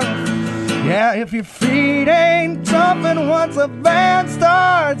enough. Yeah, if your feet ain't stomping once a band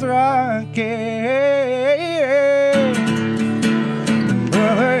starts rocking,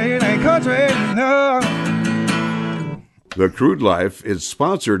 brother, it ain't country enough. The Crude Life is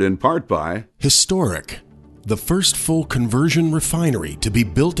sponsored in part by Historic, the first full conversion refinery to be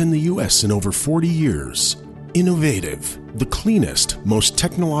built in the U.S. in over 40 years. Innovative, the cleanest, most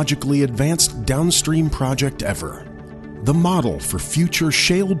technologically advanced downstream project ever. The model for future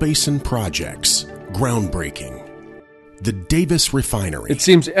shale basin projects. Groundbreaking. The Davis Refinery. It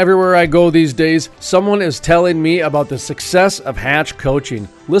seems everywhere I go these days, someone is telling me about the success of Hatch coaching.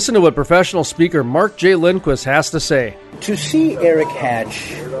 Listen to what professional speaker Mark J. Lindquist has to say. To see Eric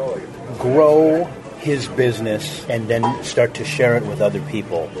Hatch grow his business and then start to share it with other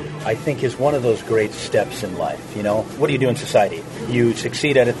people, I think is one of those great steps in life. You know, what do you do in society? You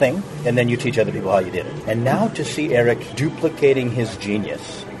succeed at a thing, and then you teach other people how you did it. And now to see Eric duplicating his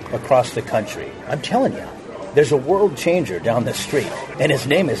genius across the country, I'm telling you, there's a world changer down the street, and his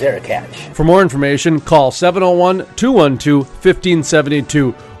name is Eric Hatch. For more information, call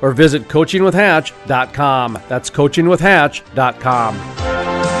 701-212-1572 or visit coachingwithhatch.com. That's coachingwithhatch.com.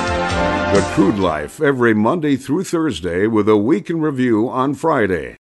 The Crude Life every Monday through Thursday with a week in review on Friday.